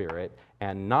Holy Spirit,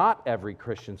 and not every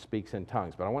Christian speaks in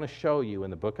tongues. But I want to show you in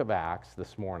the book of Acts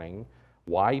this morning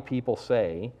why people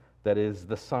say that is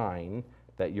the sign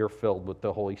that you're filled with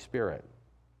the Holy Spirit.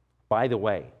 By the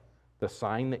way, the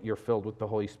sign that you're filled with the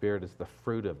Holy Spirit is the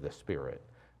fruit of the Spirit.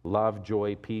 Love,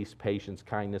 joy, peace, patience,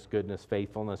 kindness, goodness,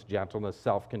 faithfulness, gentleness,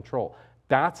 self-control.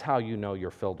 That's how you know you're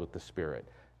filled with the Spirit,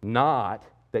 not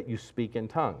that you speak in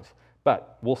tongues.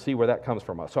 But we'll see where that comes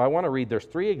from. So I want to read, there's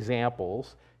 3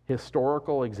 examples,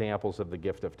 historical examples of the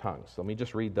gift of tongues. So let me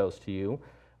just read those to you.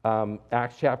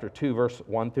 Acts chapter 2, verse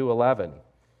 1 through 11.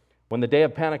 When the day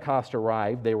of Pentecost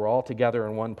arrived, they were all together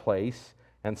in one place,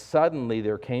 and suddenly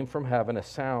there came from heaven a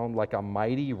sound like a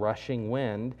mighty rushing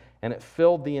wind, and it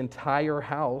filled the entire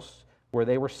house where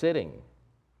they were sitting.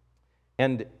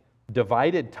 And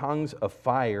divided tongues of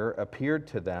fire appeared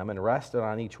to them and rested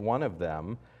on each one of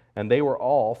them, and they were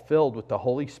all filled with the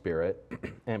Holy Spirit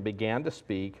and began to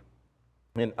speak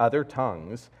in other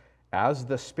tongues as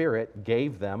the Spirit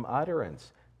gave them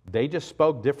utterance. They just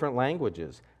spoke different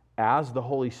languages as the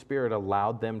Holy Spirit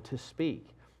allowed them to speak.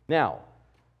 Now,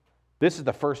 this is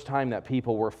the first time that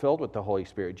people were filled with the Holy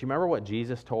Spirit. Do you remember what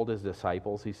Jesus told his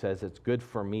disciples? He says, it's good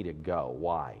for me to go.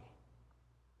 Why?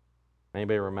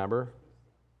 Anybody remember?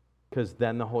 Because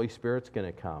then the Holy Spirit's going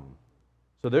to come.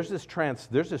 So there's this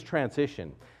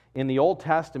transition. In the Old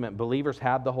Testament, believers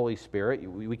had the Holy Spirit.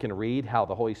 We can read how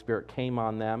the Holy Spirit came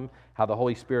on them, how the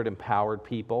Holy Spirit empowered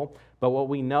people. But what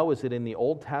we know is that in the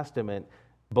Old Testament,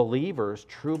 believers,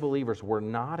 true believers, were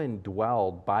not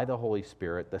indwelled by the Holy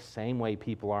Spirit the same way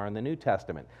people are in the New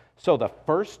Testament. So the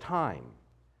first time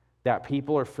that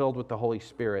people are filled with the Holy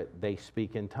Spirit, they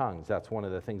speak in tongues. That's one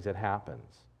of the things that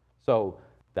happens. So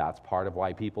that's part of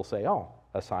why people say, oh,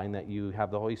 a sign that you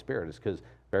have the Holy Spirit is because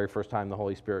very first time the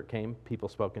Holy Spirit came, people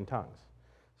spoke in tongues.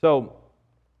 So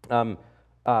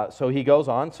he goes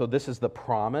on. So this is the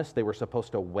promise. They were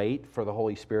supposed to wait for the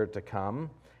Holy Spirit to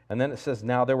come. And then it says,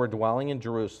 now there were dwelling in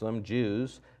Jerusalem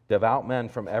Jews, devout men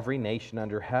from every nation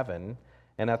under heaven.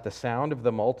 And at this sound,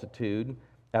 the multitude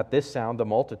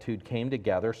came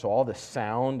together. So all the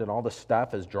sound and all the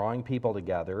stuff is drawing people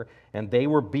together. And they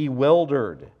were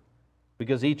bewildered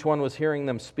because each one was hearing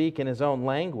them speak in his own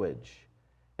language.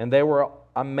 And they were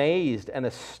amazed and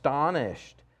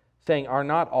astonished, saying, are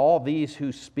not all these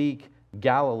who speak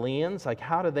Galileans? Like,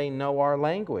 how do they know our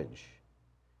language?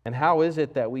 And how is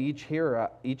it that we each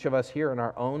of us hear in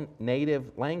our own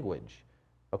native language?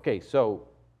 Okay, so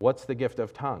what's the gift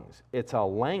of tongues? It's a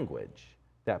language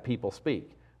that people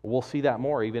speak. We'll see that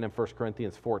more even in 1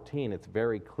 Corinthians 14. It's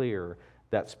very clear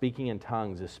that speaking in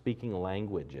tongues is speaking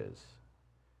languages.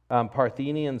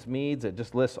 Parthians, Medes, it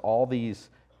just lists all these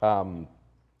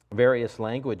various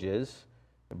languages.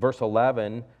 Verse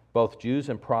 11, both Jews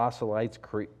and proselytes,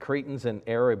 Cretans and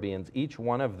Arabians, each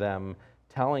one of them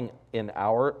telling in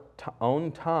our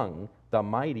own tongue the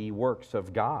mighty works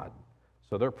of God.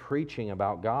 So they're preaching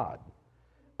about God.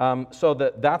 So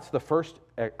that's the first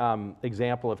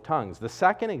example of tongues. The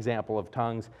second example of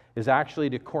tongues is actually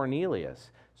to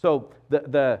Cornelius. So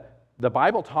the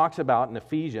Bible talks about in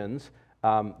Ephesians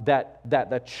that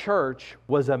the church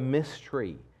was a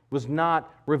mystery. It was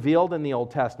not revealed in the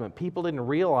Old Testament. People didn't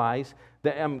realize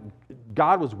that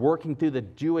God was working through the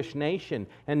Jewish nation,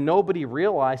 and nobody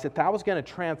realized that was going to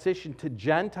transition to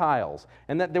Gentiles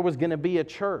and that there was going to be a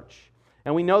church.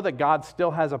 And we know that God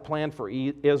still has a plan for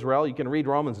Israel. You can read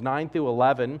Romans 9 through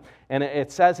 11, and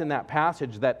it says in that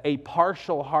passage that a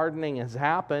partial hardening has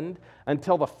happened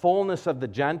until the fullness of the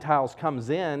Gentiles comes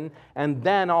in, and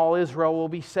then all Israel will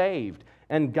be saved.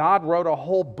 And God wrote a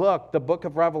whole book, the book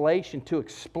of Revelation, to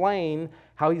explain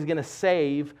how he's going to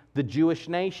save the Jewish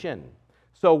nation.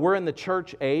 So we're in the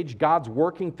church age. God's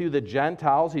working through the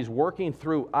Gentiles. He's working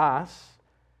through us.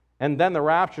 And then the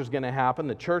rapture is going to happen.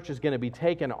 The church is going to be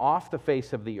taken off the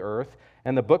face of the earth.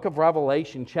 And the book of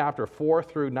Revelation, chapter 4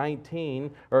 through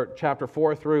 19, or chapter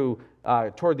 4 through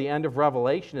toward the end of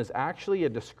Revelation, is actually a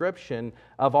description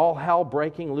of all hell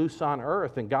breaking loose on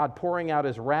earth, and God pouring out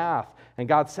his wrath, and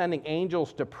God sending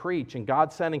angels to preach, and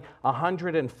God sending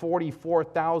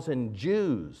 144,000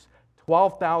 Jews,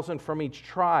 12,000 from each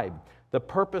tribe. The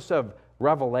purpose of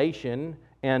Revelation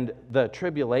and the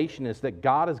tribulation is that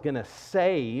God is going to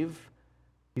save,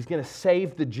 he's going to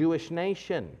save the Jewish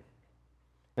nation.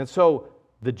 And so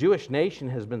the Jewish nation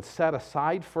has been set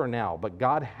aside for now, but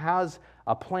God has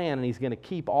a plan, and he's going to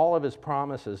keep all of his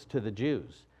promises to the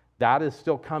Jews. That is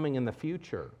still coming in the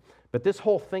future. But this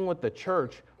whole thing with the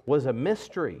church was a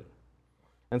mystery.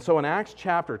 And so in Acts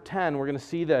chapter 10, we're going to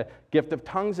see the gift of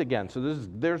tongues again. So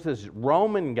there's this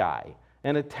Roman guy,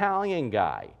 an Italian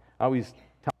guy. I always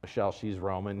tell Michelle she's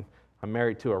Roman. I'm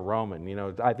married to a Roman. You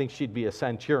know, I think she'd be a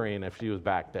centurion if she was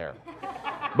back there.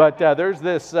 But there's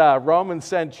this Roman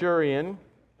centurion,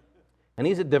 and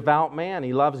he's a devout man.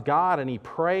 He loves God, and he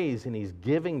prays, and he's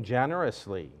giving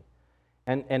generously.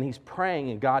 And he's praying,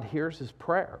 and God hears his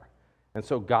prayer. And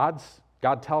so God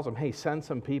tells him, hey, send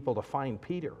some people to find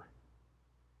Peter.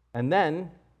 And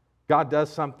then God does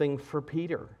something for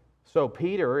Peter. So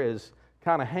Peter is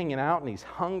kind of hanging out, and he's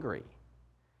hungry.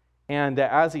 And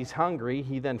as he's hungry,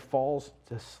 he then falls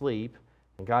to sleep,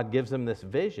 and God gives him this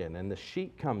vision, and the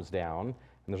sheet comes down,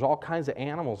 and there's all kinds of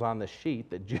animals on the sheet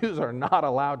that Jews are not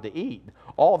allowed to eat,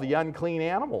 all the unclean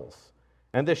animals.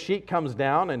 And this sheet comes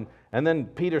down, and then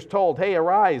Peter's told, hey,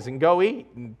 arise and go eat.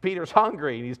 And Peter's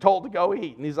hungry, and he's told to go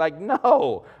eat. And he's like,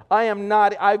 no,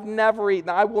 I've never eaten,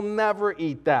 I will never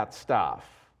eat that stuff.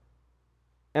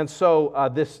 And so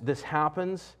this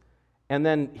happens, and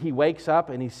then he wakes up,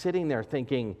 and he's sitting there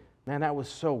thinking, man, that was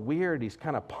so weird. He's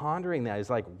kind of pondering that. He's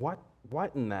like, what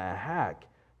in the heck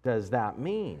does that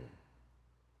mean?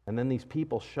 And then these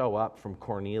people show up from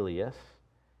Cornelius,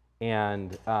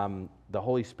 and the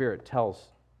Holy Spirit tells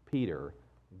Peter,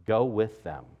 go with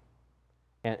them.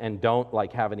 And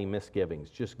don't have any misgivings.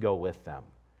 Just go with them.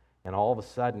 And all of a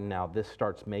sudden now this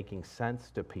starts making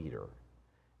sense to Peter.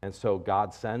 And so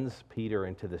God sends Peter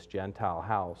into this Gentile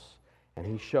house, and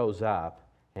he shows up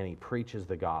and he preaches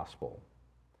the gospel.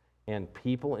 And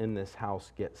people in this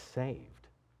house get saved.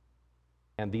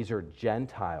 And these are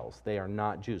Gentiles. They are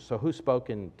not Jews. So who spoke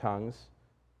in tongues?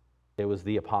 It was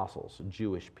the apostles,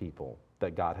 Jewish people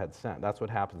that God had sent. That's what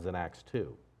happens in Acts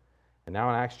 2. And now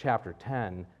in Acts chapter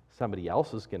 10, somebody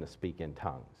else is going to speak in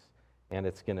tongues. And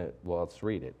it's going to, well, let's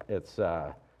read it. It's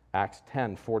Acts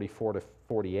 10, 44 to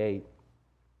 48.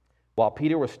 While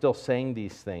Peter was still saying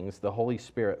these things, the Holy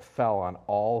Spirit fell on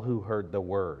all who heard the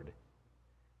word.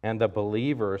 And the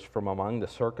believers from among the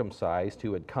circumcised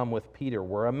who had come with Peter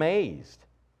were amazed.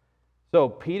 So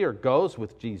Peter goes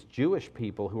with these Jewish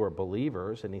people who are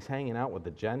believers, and he's hanging out with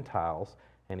the Gentiles,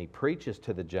 and he preaches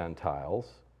to the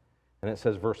Gentiles. And it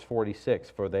says, verse 46,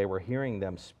 for they were hearing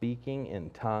them speaking in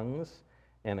tongues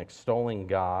and extolling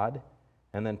God.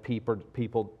 And then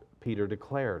Peter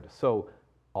declared. So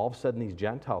all of a sudden these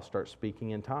Gentiles start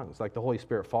speaking in tongues. Like the Holy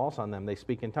Spirit falls on them, they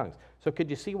speak in tongues. So could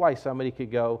you see why somebody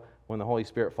could go, when the Holy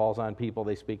Spirit falls on people,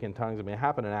 they speak in tongues? I mean, it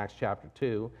happened in Acts chapter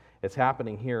 2. It's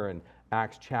happening here in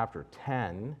Acts chapter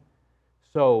 10.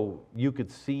 So you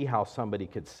could see how somebody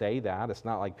could say that. It's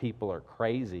not like people are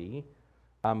crazy.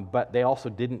 But they also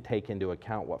didn't take into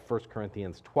account what 1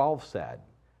 Corinthians 12 said,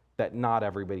 that not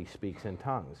everybody speaks in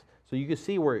tongues. So you can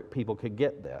see where people could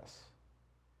get this.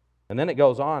 And then it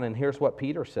goes on, and here's what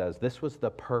Peter says. This was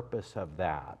the purpose of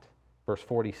that. Verse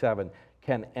 47,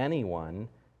 can anyone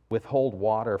withhold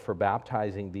water for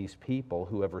baptizing these people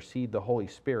who have received the Holy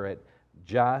Spirit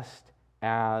just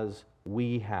as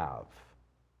we have?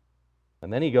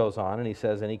 And then he goes on and he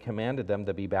says, and he commanded them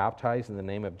to be baptized in the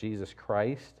name of Jesus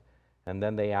Christ. And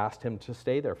then they asked him to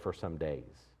stay there for some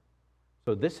days.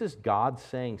 So this is God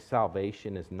saying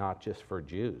salvation is not just for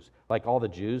Jews. Like all the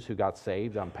Jews who got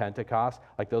saved on Pentecost,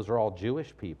 like those are all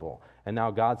Jewish people. And now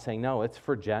God's saying, no, it's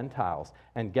for Gentiles.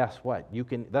 And guess what?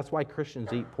 That's why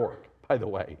Christians eat pork, by the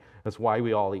way. That's why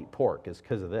we all eat pork, is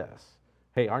because of this.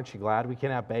 Hey, aren't you glad we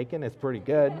can have bacon? It's pretty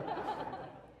good.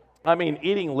 I mean,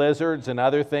 eating lizards and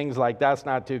other things like that's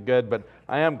not too good, but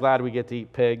I am glad we get to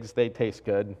eat pigs. They taste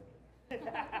good.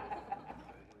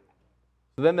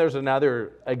 So then there's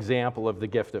another example of the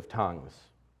gift of tongues.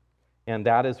 And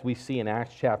that is we see in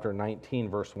Acts chapter 19,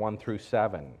 verse 1 through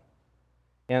 7.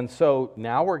 And so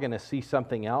now we're going to see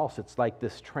something else. It's like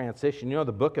this transition. You know,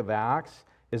 the book of Acts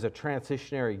is a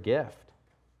transitionary gift.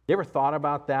 You ever thought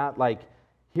about that? Like,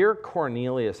 here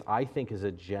Cornelius, I think, is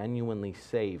a genuinely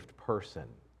saved person.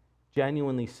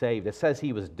 Genuinely saved. It says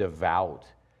he was devout.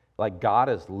 Like God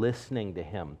is listening to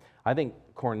him. I think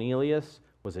Cornelius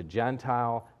was a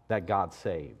Gentile that God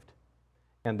saved.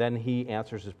 And then he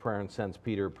answers his prayer and sends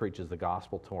Peter, preaches the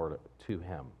gospel to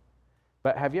him.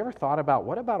 But have you ever thought about,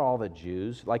 what about all the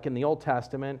Jews? Like in the Old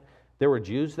Testament, there were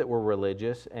Jews that were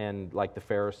religious and like the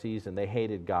Pharisees, and they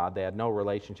hated God. They had no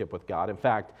relationship with God. In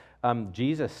fact,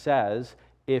 Jesus says,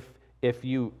 if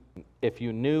you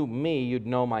knew me, you'd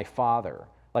know my Father.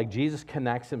 Like Jesus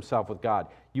connects himself with God.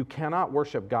 You cannot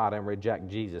worship God and reject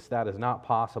Jesus. That is not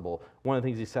possible. One of the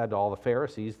things he said to all the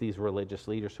Pharisees, these religious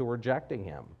leaders who were rejecting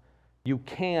him. You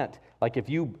can't, like if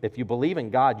you believe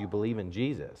in God, you believe in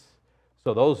Jesus.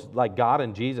 So those, like God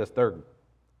and Jesus,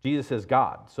 Jesus is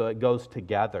God. So it goes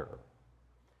together.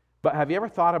 But have you ever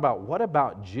thought about, what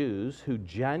about Jews who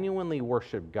genuinely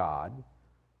worship God,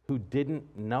 who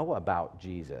didn't know about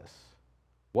Jesus?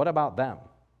 What about them?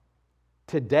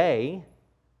 Today,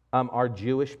 are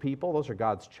Jewish people, those are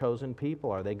God's chosen people,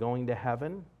 are they going to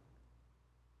heaven?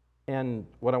 And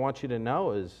what I want you to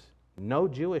know is no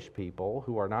Jewish people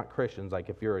who are not Christians, like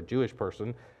if you're a Jewish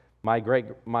person, my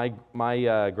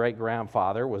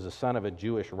great-grandfather was the son of a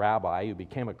Jewish rabbi who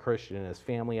became a Christian, and his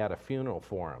family had a funeral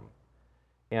for him.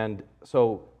 And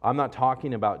so I'm not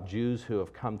talking about Jews who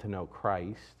have come to know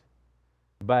Christ,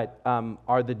 but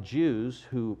are the Jews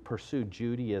who pursue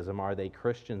Judaism, are they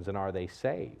Christians and are they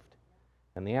saved?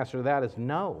 And the answer to that is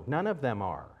no, none of them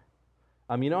are.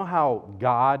 You know how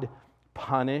God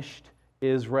punished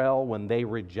Israel when they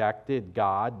rejected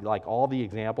God? Like all the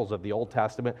examples of the Old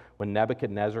Testament when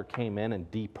Nebuchadnezzar came in and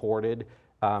deported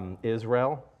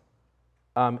Israel.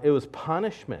 It was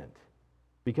punishment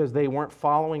because they weren't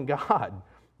following God.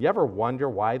 You ever wonder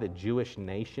why the Jewish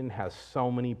nation has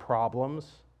so many problems?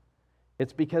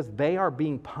 It's because they are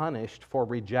being punished for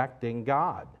rejecting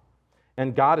God.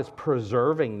 And God is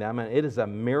preserving them, and it is a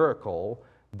miracle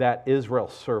that Israel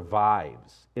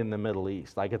survives in the Middle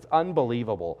East. Like, it's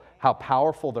unbelievable how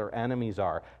powerful their enemies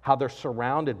are, how they're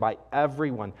surrounded by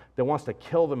everyone that wants to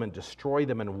kill them and destroy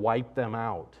them and wipe them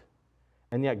out.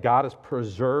 And yet God is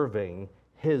preserving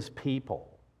His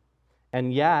people.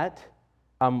 And yet,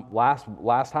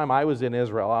 last time I was in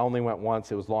Israel, I only went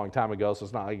once, it was a long time ago, so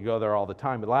it's not like you go there all the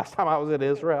time, but last time I was in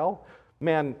Israel,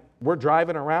 man, we're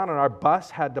driving around and our bus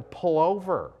had to pull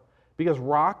over because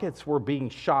rockets were being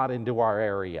shot into our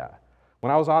area.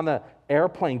 When I was on the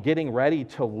airplane getting ready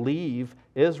to leave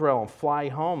Israel and fly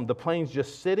home, the plane's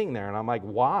just sitting there, and I'm like,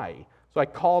 why? So I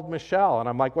called Michelle, and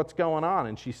I'm like, what's going on?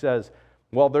 And she says,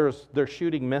 well, they're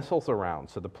shooting missiles around,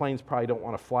 so the planes probably don't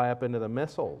want to fly up into the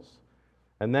missiles.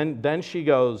 And then she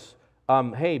goes,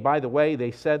 hey, by the way, they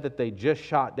said that they just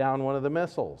shot down one of the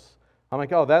missiles. I'm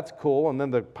like, oh, that's cool. And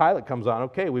then the pilot comes on,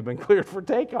 okay, we've been cleared for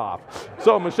takeoff.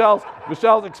 So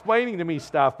Michelle's explaining to me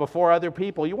stuff before other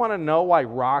people. You want to know why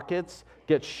rockets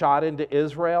get shot into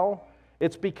Israel?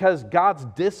 It's because God's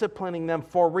disciplining them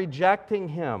for rejecting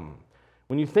Him.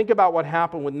 When you think about what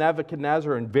happened with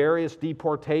Nebuchadnezzar and various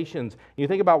deportations, you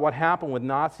think about what happened with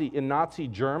Nazi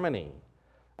Germany.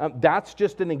 That's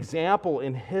just an example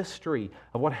in history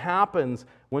of what happens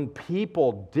when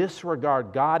people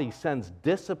disregard God. He sends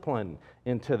discipline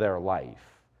into their life.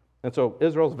 And so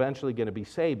Israel's eventually going to be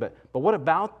saved. But what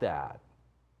about that?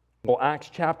 Well, Acts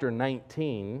chapter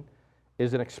 19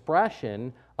 is an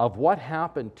expression of what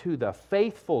happened to the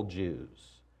faithful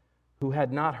Jews who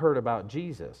had not heard about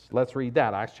Jesus. Let's read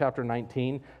that. Acts chapter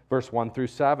 19, verse 1 through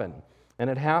 7. And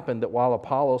it happened that while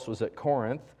Apollos was at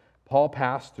Corinth, Paul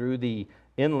passed through the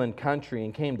inland country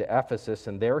and came to Ephesus,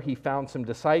 and there he found some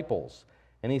disciples.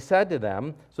 And he said to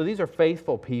them, so these are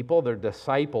faithful people, they're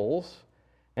disciples,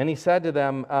 and he said to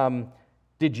them,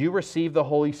 did you receive the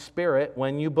Holy Spirit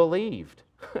when you believed?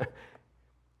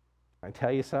 I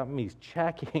tell you something, he's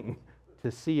checking to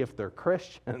see if they're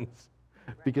Christians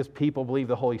because people believe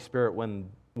the Holy Spirit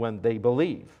when they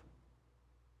believe.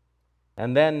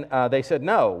 And then they said,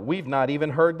 no, we've not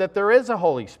even heard that there is a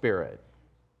Holy Spirit.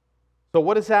 So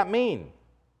what does that mean?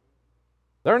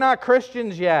 They're not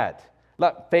Christians yet.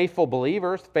 Like faithful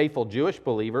believers, faithful Jewish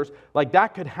believers, like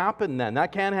that could happen then.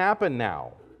 That can happen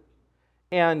now.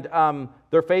 And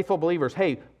they're faithful believers.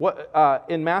 Hey, what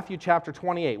in Matthew chapter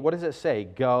 28, what does it say?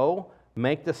 Go,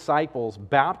 make disciples,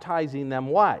 baptizing them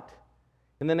what?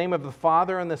 In the name of the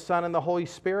Father and the Son and the Holy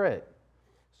Spirit.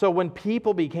 So when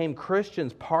people became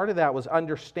Christians, part of that was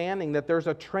understanding that there's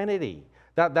a Trinity.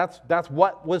 That's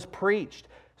what was preached.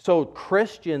 So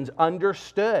Christians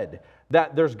understood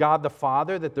that there's God the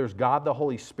Father, that there's God the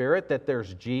Holy Spirit, that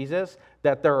there's Jesus,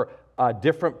 that they're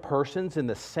different persons in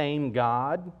the same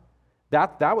God.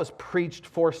 That was preached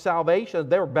for salvation.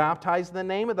 They were baptized in the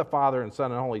name of the Father and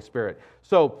Son and Holy Spirit.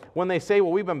 So when they say,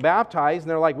 well, we've been baptized, and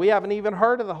they're like, we haven't even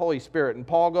heard of the Holy Spirit. And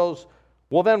Paul goes,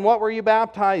 well, then what were you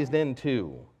baptized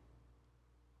into?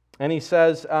 And he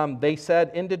says, they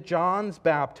said, into John's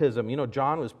baptism. You know,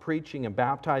 John was preaching and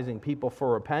baptizing people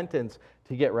for repentance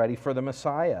to get ready for the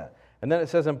Messiah. And then it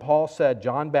says, and Paul said,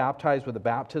 John baptized with the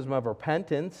baptism of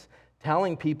repentance,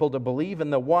 telling people to believe in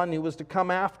the one who was to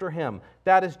come after him.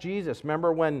 That is Jesus.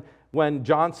 Remember when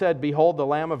John said, behold, the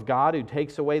Lamb of God who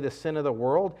takes away the sin of the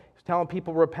world? He's telling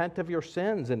people, repent of your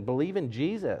sins and believe in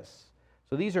Jesus.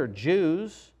 So these are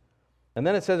Jews. And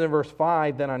then it says in verse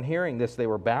 5, then on hearing this, they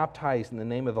were baptized in the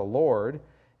name of the Lord.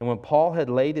 And when Paul had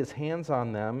laid his hands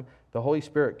on them, the Holy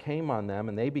Spirit came on them,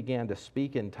 and they began to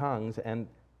speak in tongues and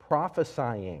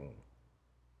prophesying.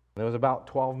 And there was about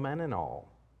 12 men in all.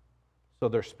 So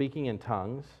they're speaking in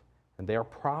tongues, and they are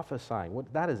prophesying.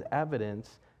 That is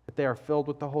evidence that they are filled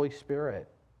with the Holy Spirit.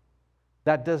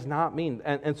 That does not mean,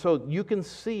 and so you can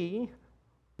see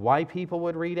why people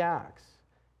would read Acts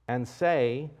and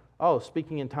say, oh,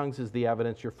 speaking in tongues is the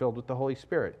evidence you're filled with the Holy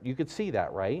Spirit. You could see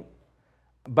that, right?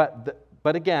 But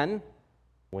again,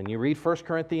 when you read 1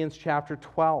 Corinthians chapter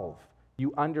 12,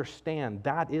 you understand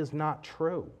that is not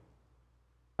true.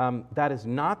 That is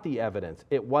not the evidence.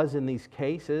 It was in these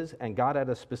cases, and God had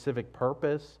a specific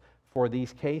purpose for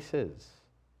these cases.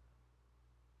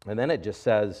 And then it just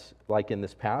says, like in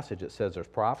this passage, it says there's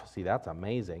prophecy. That's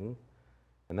amazing.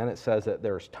 And then it says that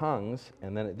there's tongues,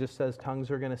 and then it just says tongues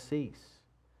are going to cease.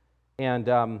 And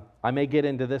I may get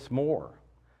into this more,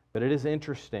 but it is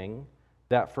interesting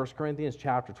that 1 Corinthians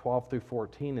chapter 12 through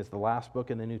 14 is the last book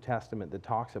in the New Testament that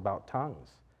talks about tongues.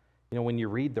 You know, when you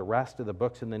read the rest of the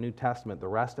books in the New Testament, the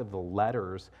rest of the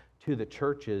letters to the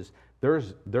churches,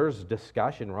 there's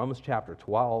discussion. Romans chapter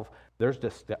 12, there's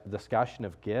discussion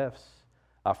of gifts.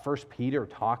 1 Peter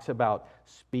talks about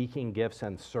speaking gifts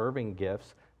and serving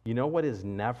gifts. You know what is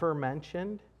never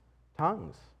mentioned?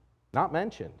 Tongues. Not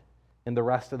mentioned in the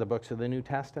rest of the books of the New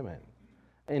Testament.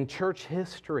 In church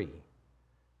history,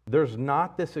 there's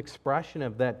not this expression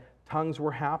of that tongues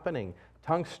were happening.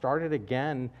 Tongues started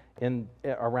again in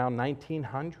around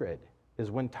 1900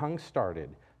 is when tongues started.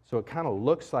 So it kind of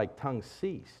looks like tongues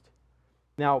ceased.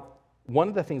 Now, one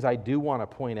of the things I do want to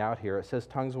point out here, it says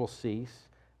tongues will cease.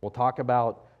 We'll talk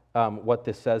about what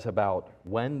this says about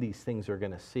when these things are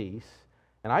going to cease.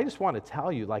 And I just want to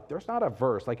tell you, like, there's not a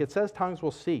verse. Like, it says tongues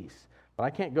will cease, but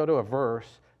I can't go to a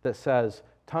verse that says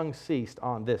tongues ceased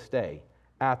on this day,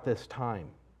 at this time.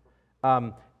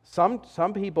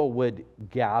 Some people would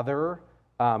gather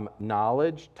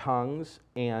knowledge, tongues,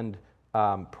 and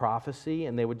prophecy,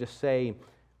 and they would just say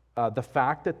the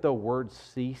fact that the word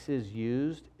cease is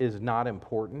used is not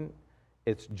important.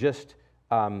 It's just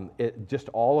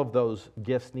all of those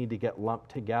gifts need to get lumped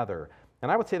together.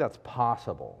 And I would say that's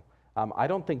possible. I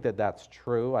don't think that that's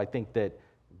true. I think that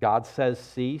God says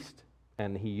ceased,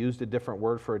 and he used a different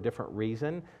word for a different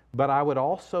reason. But I would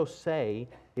also say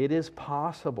it is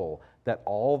possible that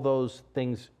all those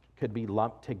things could be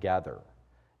lumped together.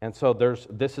 And so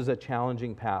this is a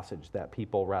challenging passage that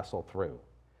people wrestle through.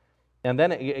 And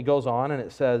then it goes on and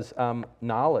it says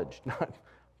knowledge. I'm going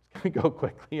to go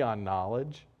quickly on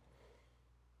knowledge.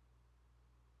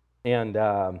 And,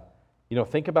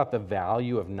 think about the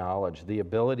value of knowledge, the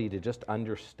ability to just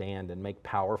understand and make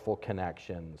powerful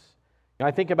connections. I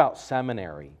think about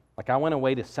seminary. Like, I went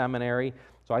away to seminary,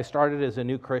 so I started as a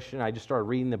new Christian. I just started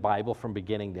reading the Bible from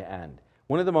beginning to end.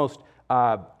 One of the most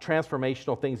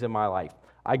transformational things in my life.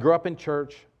 I grew up in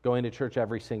church, going to church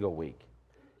every single week.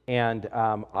 And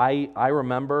I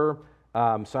remember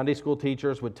Sunday school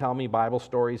teachers would tell me Bible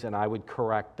stories, and I would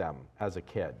correct them as a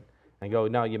kid. And go,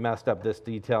 no, you messed up this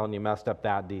detail, and you messed up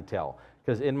that detail.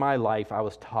 Because in my life, I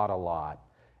was taught a lot.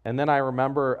 And then I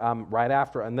remember right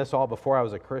after, and this all before I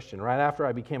was a Christian, right after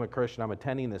I became a Christian, I'm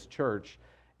attending this church,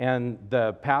 and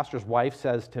the pastor's wife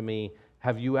says to me,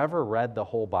 have you ever read the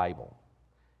whole Bible?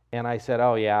 And I said,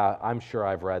 oh yeah, I'm sure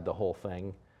I've read the whole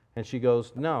thing. And she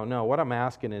goes, no, what I'm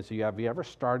asking is, have you ever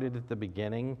started at the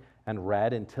beginning and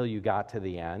read until you got to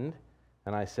the end?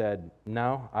 And I said,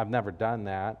 no, I've never done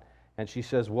that. And she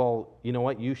says, well, you know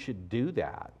what, you should do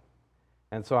that.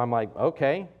 And so I'm like,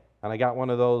 okay. And I got one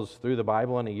of those Through the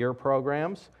Bible in a Year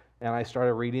programs, and I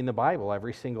started reading the Bible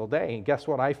every single day. And guess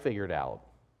what I figured out?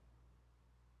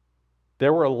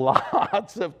 There were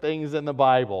lots of things in the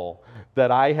Bible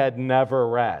that I had never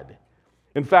read.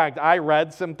 In fact, I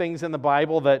read some things in the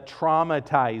Bible that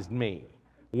traumatized me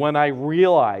when I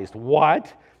realized,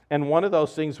 what? And one of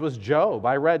those things was Job.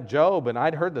 I read Job, and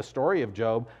I'd heard the story of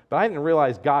Job, but I didn't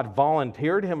realize God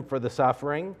volunteered him for the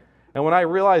suffering. And when I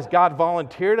realized God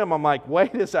volunteered him, I'm like,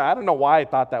 wait a second, I don't know why I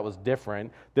thought that was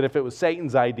different, that if it was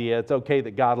Satan's idea, it's okay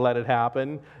that God let it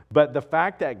happen. But the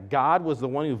fact that God was the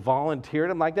one who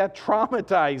volunteered him, like, that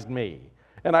traumatized me.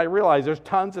 And I realized there's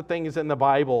tons of things in the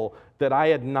Bible that I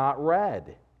had not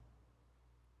read.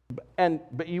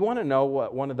 But you want to know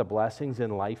what one of the blessings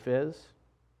in life is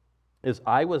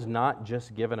I was not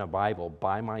just given a Bible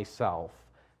by myself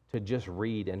to just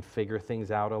read and figure things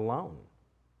out alone.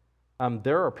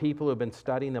 There are people who have been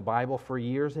studying the Bible for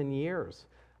years and years.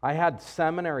 I had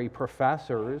seminary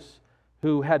professors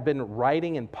who had been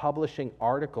writing and publishing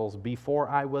articles before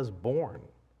I was born.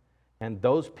 And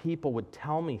those people would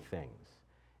tell me things.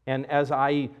 And as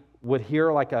I would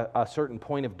hear like a certain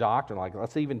point of doctrine, like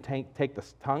let's even take the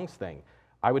tongues thing,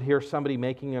 I would hear somebody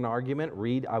making an argument,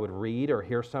 I would read or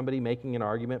hear somebody making an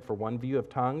argument for one view of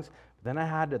tongues. Then I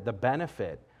had the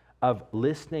benefit of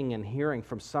listening and hearing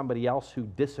from somebody else who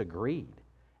disagreed.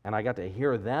 And I got to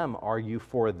hear them argue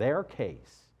for their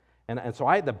case. And so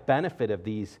I had the benefit of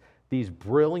these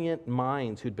brilliant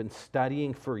minds who'd been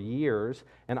studying for years,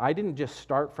 and I didn't just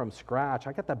start from scratch.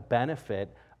 I got the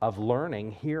benefit of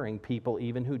learning, hearing people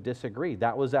even who disagreed.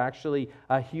 That was actually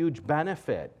a huge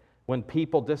benefit. When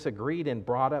people disagreed and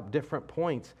brought up different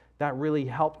points, that really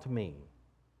helped me.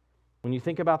 When you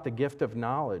think about the gift of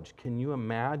knowledge, can you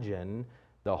imagine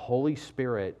the Holy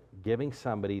Spirit giving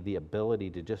somebody the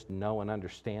ability to just know and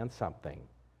understand something?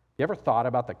 You ever thought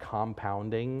about the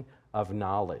compounding of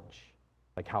knowledge?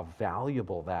 Like how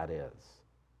valuable that is?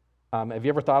 Have you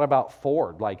ever thought about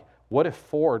Ford? Like, What if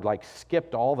Ford like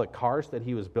skipped all the cars that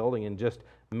he was building and just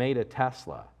made a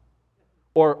Tesla?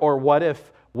 Or what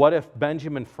if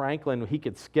Benjamin Franklin, he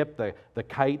could skip the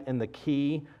kite and the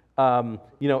key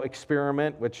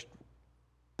experiment, which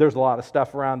there's a lot of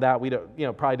stuff around that. We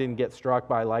don't, probably didn't get struck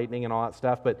by lightning and all that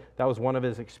stuff, but that was one of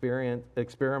his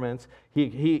experiments.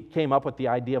 He came up with the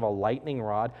idea of a lightning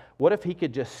rod. What if he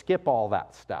could just skip all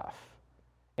that stuff,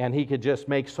 and he could just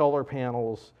make solar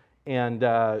panels and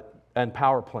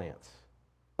power plants?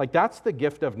 Like, that's the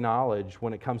gift of knowledge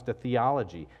when it comes to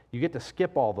theology. You get to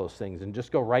skip all those things and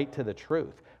just go right to the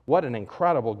truth. What an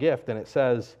incredible gift. And it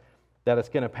says that it's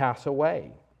going to pass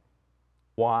away.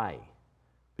 Why?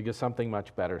 Because something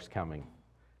much better is coming.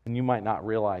 And you might not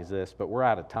realize this, but we're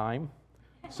out of time.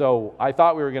 So I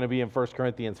thought we were going to be in 1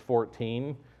 Corinthians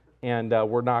 14, and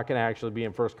we're not going to actually be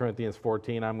in 1 Corinthians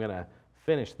 14. I'm going to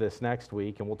finish this next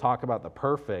week, and we'll talk about the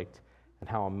perfect and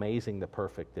how amazing the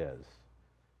perfect is.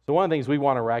 So one of the things we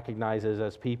want to recognize is,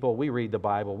 as people, we read the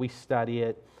Bible, we study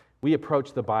it, we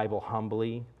approach the Bible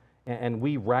humbly, and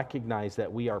we recognize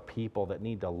that we are people that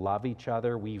need to love each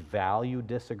other. We value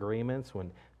disagreements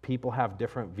when people have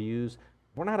different views.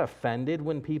 We're not offended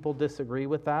when people disagree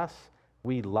with us.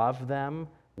 We love them.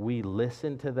 We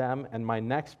listen to them. And my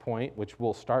next point, which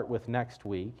we'll start with next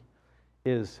week,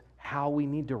 is how we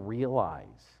need to realize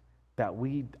that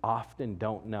we often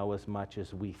don't know as much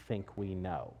as we think we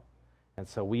know. And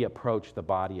so we approach the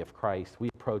body of Christ. We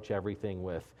approach everything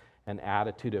with an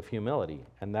attitude of humility.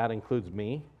 And that includes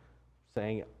me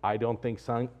saying, I don't think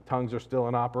tongues are still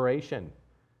in operation.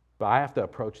 But I have to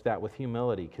approach that with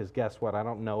humility, because guess what? I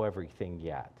don't know everything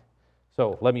yet.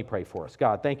 So let me pray for us.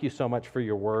 God, thank you so much for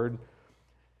your word.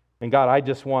 And God, I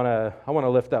want to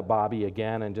lift up Bobby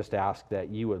again and just ask that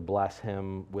you would bless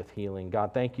him with healing.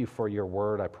 God, thank you for your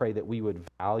word. I pray that we would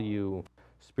value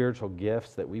spiritual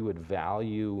gifts, that we would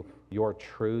value your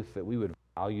truth, that we would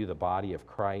value the body of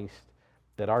Christ,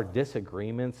 that our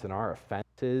disagreements and our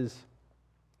offenses,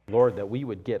 Lord, that we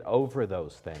would get over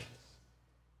those things,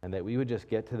 and that we would just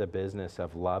get to the business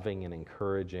of loving and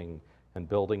encouraging and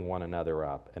building one another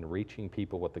up and reaching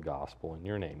people with the gospel. In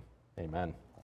your name, amen.